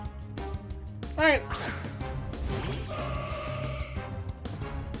 Alright.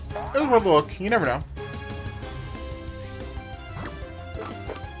 It was worth a look. You never know.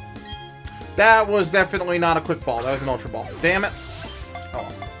 That was definitely not a quick ball. That was an ultra ball. Damn it. Oh.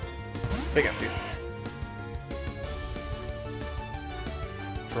 Big up, dude.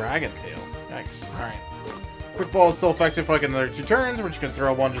 Dragon Tail. Yikes. Alright. Quick ball is still effective for like another 2 turns. We're just going to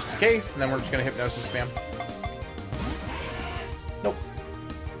throw one just in case, and then we're just going to hypnosis spam. Nope.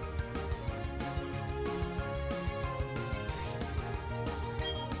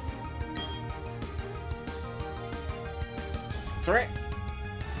 It's alright.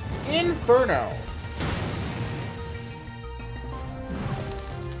 Inferno.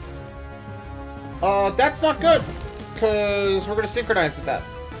 That's not good, because we're going to synchronize with that.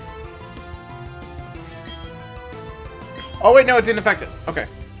 Oh, wait, no, it didn't affect it. Okay.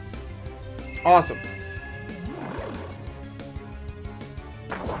 Awesome.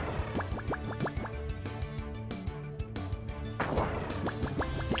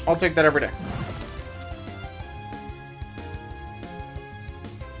 I'll take that every day.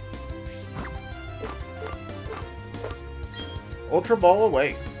 Ultra Ball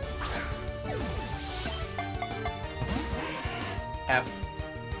away. F.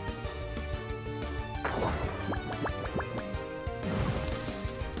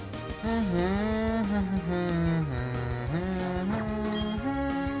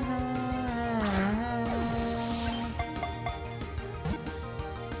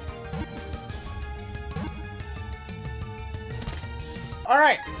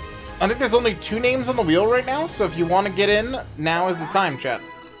 Alright. I think there's only 2 names on the wheel right now, so if you want to get in, now is the time, chat.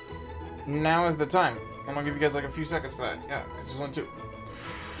 Now is the time. I'm gonna give you guys like a few seconds for that. Yeah, because there's only 2.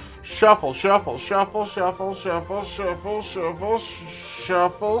 Shuffle, shuffle, shuffle, shuffle, shuffle, shuffle, shuffle,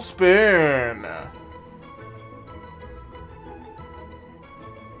 shuffle, spin.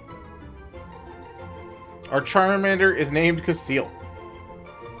 Our Charmander is named Casil.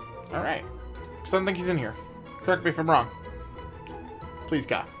 Alright. I don't think he's in here. Correct me if I'm wrong. Please,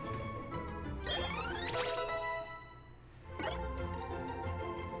 God.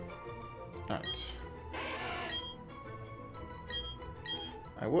 Alright.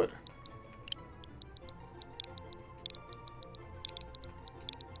 I would.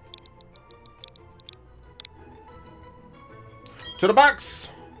 To the box!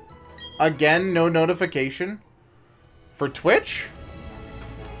 Again, no notification for Twitch?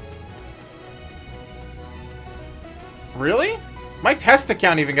 Really? My test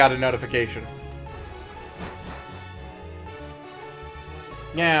account even got a notification.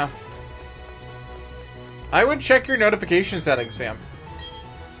 Yeah. I would check your notification settings, fam.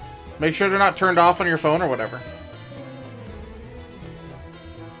 Make sure they're not turned off on your phone or whatever.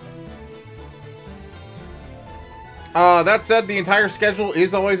 That said, the entire schedule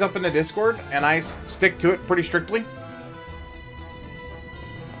is always up in the Discord, and I stick to it pretty strictly.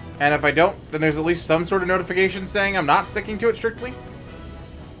 And if I don't, then there's at least some sort of notification saying I'm not sticking to it strictly.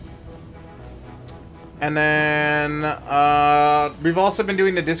 And then, we've also been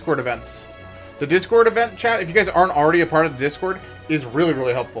doing the Discord events. The Discord event chat, if you guys aren't already a part of the Discord, is really,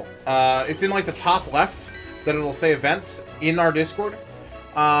 really helpful. It's in, like, the top left that it'll say events in our Discord.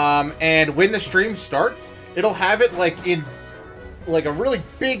 And when the stream starts, it'll have it, like, in, like, a really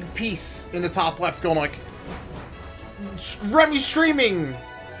big piece in the top left going, like, Remy streaming!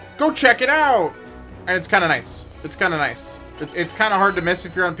 Go check it out! And it's kind of nice. It's kind of nice. It's kind of hard to miss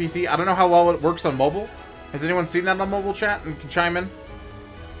if you're on PC. I don't know how well it works on mobile. Has anyone seen that on mobile chat and can chime in?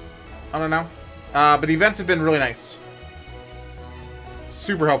 I don't know. But the events have been really nice.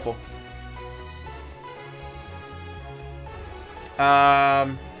 Super helpful.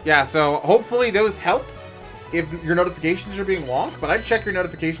 Yeah, so hopefully those help if your notifications are being wonk, but I'd check your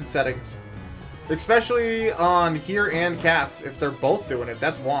notification settings. Especially on here and CAF, if they're both doing it,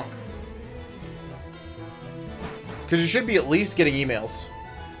 that's wonk. Because you should be at least getting emails.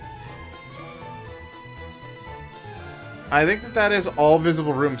 I think that that is all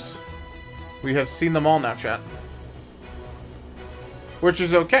visible rooms. We have seen them all now, chat. Which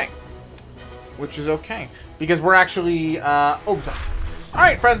is okay. Which is okay. Because we're actually, overtime.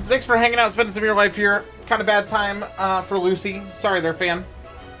 Alright, friends, thanks for hanging out, spending some of your life here. Kind of bad time, for Lucy. Sorry there, fan.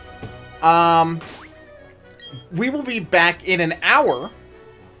 We will be back in an hour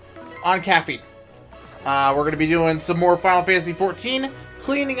on Caffeine. We're going to be doing some more Final Fantasy XIV,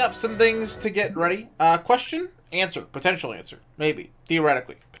 cleaning up some things to get ready. Question? Answer. Potential answer. Maybe.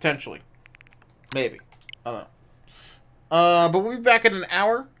 Theoretically. Potentially. Maybe. I don't know. But we'll be back in an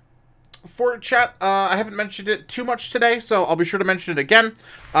hour for chat. I haven't mentioned it too much today, so I'll be sure to mention it again.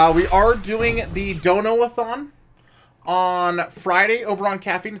 We are doing the Dono-a-thon on Friday over on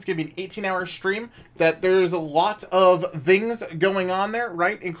Caffeine. It's going to be an 18-hour stream. That there's a lot of things going on there,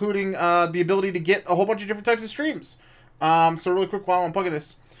 right? Including the ability to get a whole bunch of different types of streams. So really quick while I'm plugging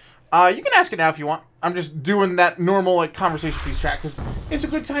this. You can ask it now if you want. I'm just doing that normal like conversation piece chat because it's a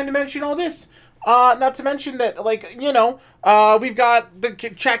good time to mention all this. Not to mention that, like, you know, we've got the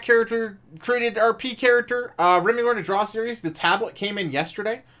chat character created RP character. Remy Learn to Draw series. The tablet came in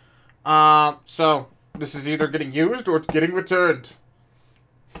yesterday. So this is either getting used or it's getting returned.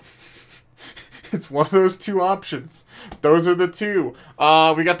 It's one of those two options. Those are the two.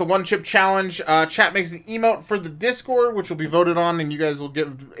 We got the one chip challenge. Chat makes an emote for the Discord, which will be voted on, and you guys will get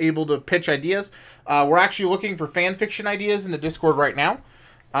able to pitch ideas. We're actually looking for fan fiction ideas in the Discord right now.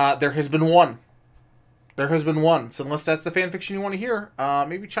 There has been one. There has been one. So unless that's the fan fiction you want to hear,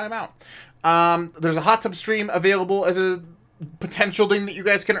 maybe chime out. There's a hot tub stream available as a potential thing that you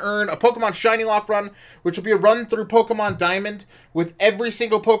guys can earn. A Pokemon Shiny Lock run, which will be a run through Pokemon Diamond with every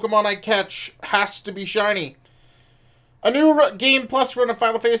single Pokemon I catch has to be shiny. A new Game Plus run of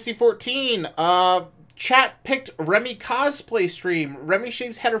Final Fantasy XIV. Chat picked Remy cosplay stream. Remy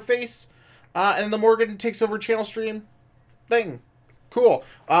shaves head or face, and the Morgan takes over channel stream thing. Cool.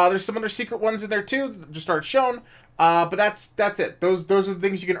 There's some other secret ones in there too that just aren't shown. But that's it. Those are the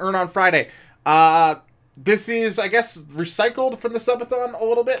things you can earn on Friday. This is, I guess, recycled from the subathon a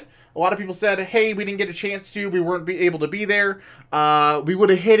little bit. A lot of people said, hey, we didn't get a chance to. We weren't able to be there. We would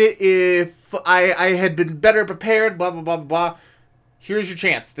have hit it if I had been better prepared, blah, blah, blah, blah, blah. Here's your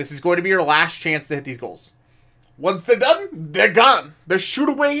chance. This is going to be your last chance to hit these goals. Once they're done, they're gone. They're shoot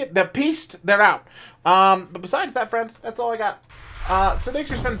away, they're pieced, they're out. But besides that, friend, that's all I got. So thanks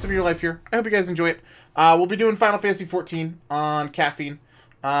for spending some of your life here. I hope you guys enjoy it. We'll be doing Final Fantasy XIV on Caffeine.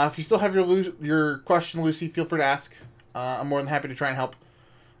 If you still have your question, Lucy, feel free to ask. I'm more than happy to try and help.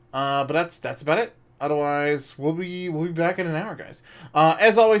 But that's about it. Otherwise, we'll be back in an hour, guys.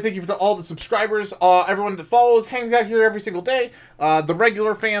 As always, thank you to all the subscribers, everyone that follows, hangs out here every single day, the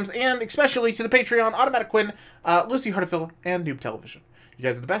regular fams, and especially to the Patreon, Automatic Quinn, Lucy Hartafilla, and Noob Television. You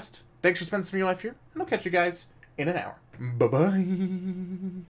guys are the best. Thanks for spending some of your life here, and I'll catch you guys in an hour.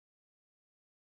 Bye-bye.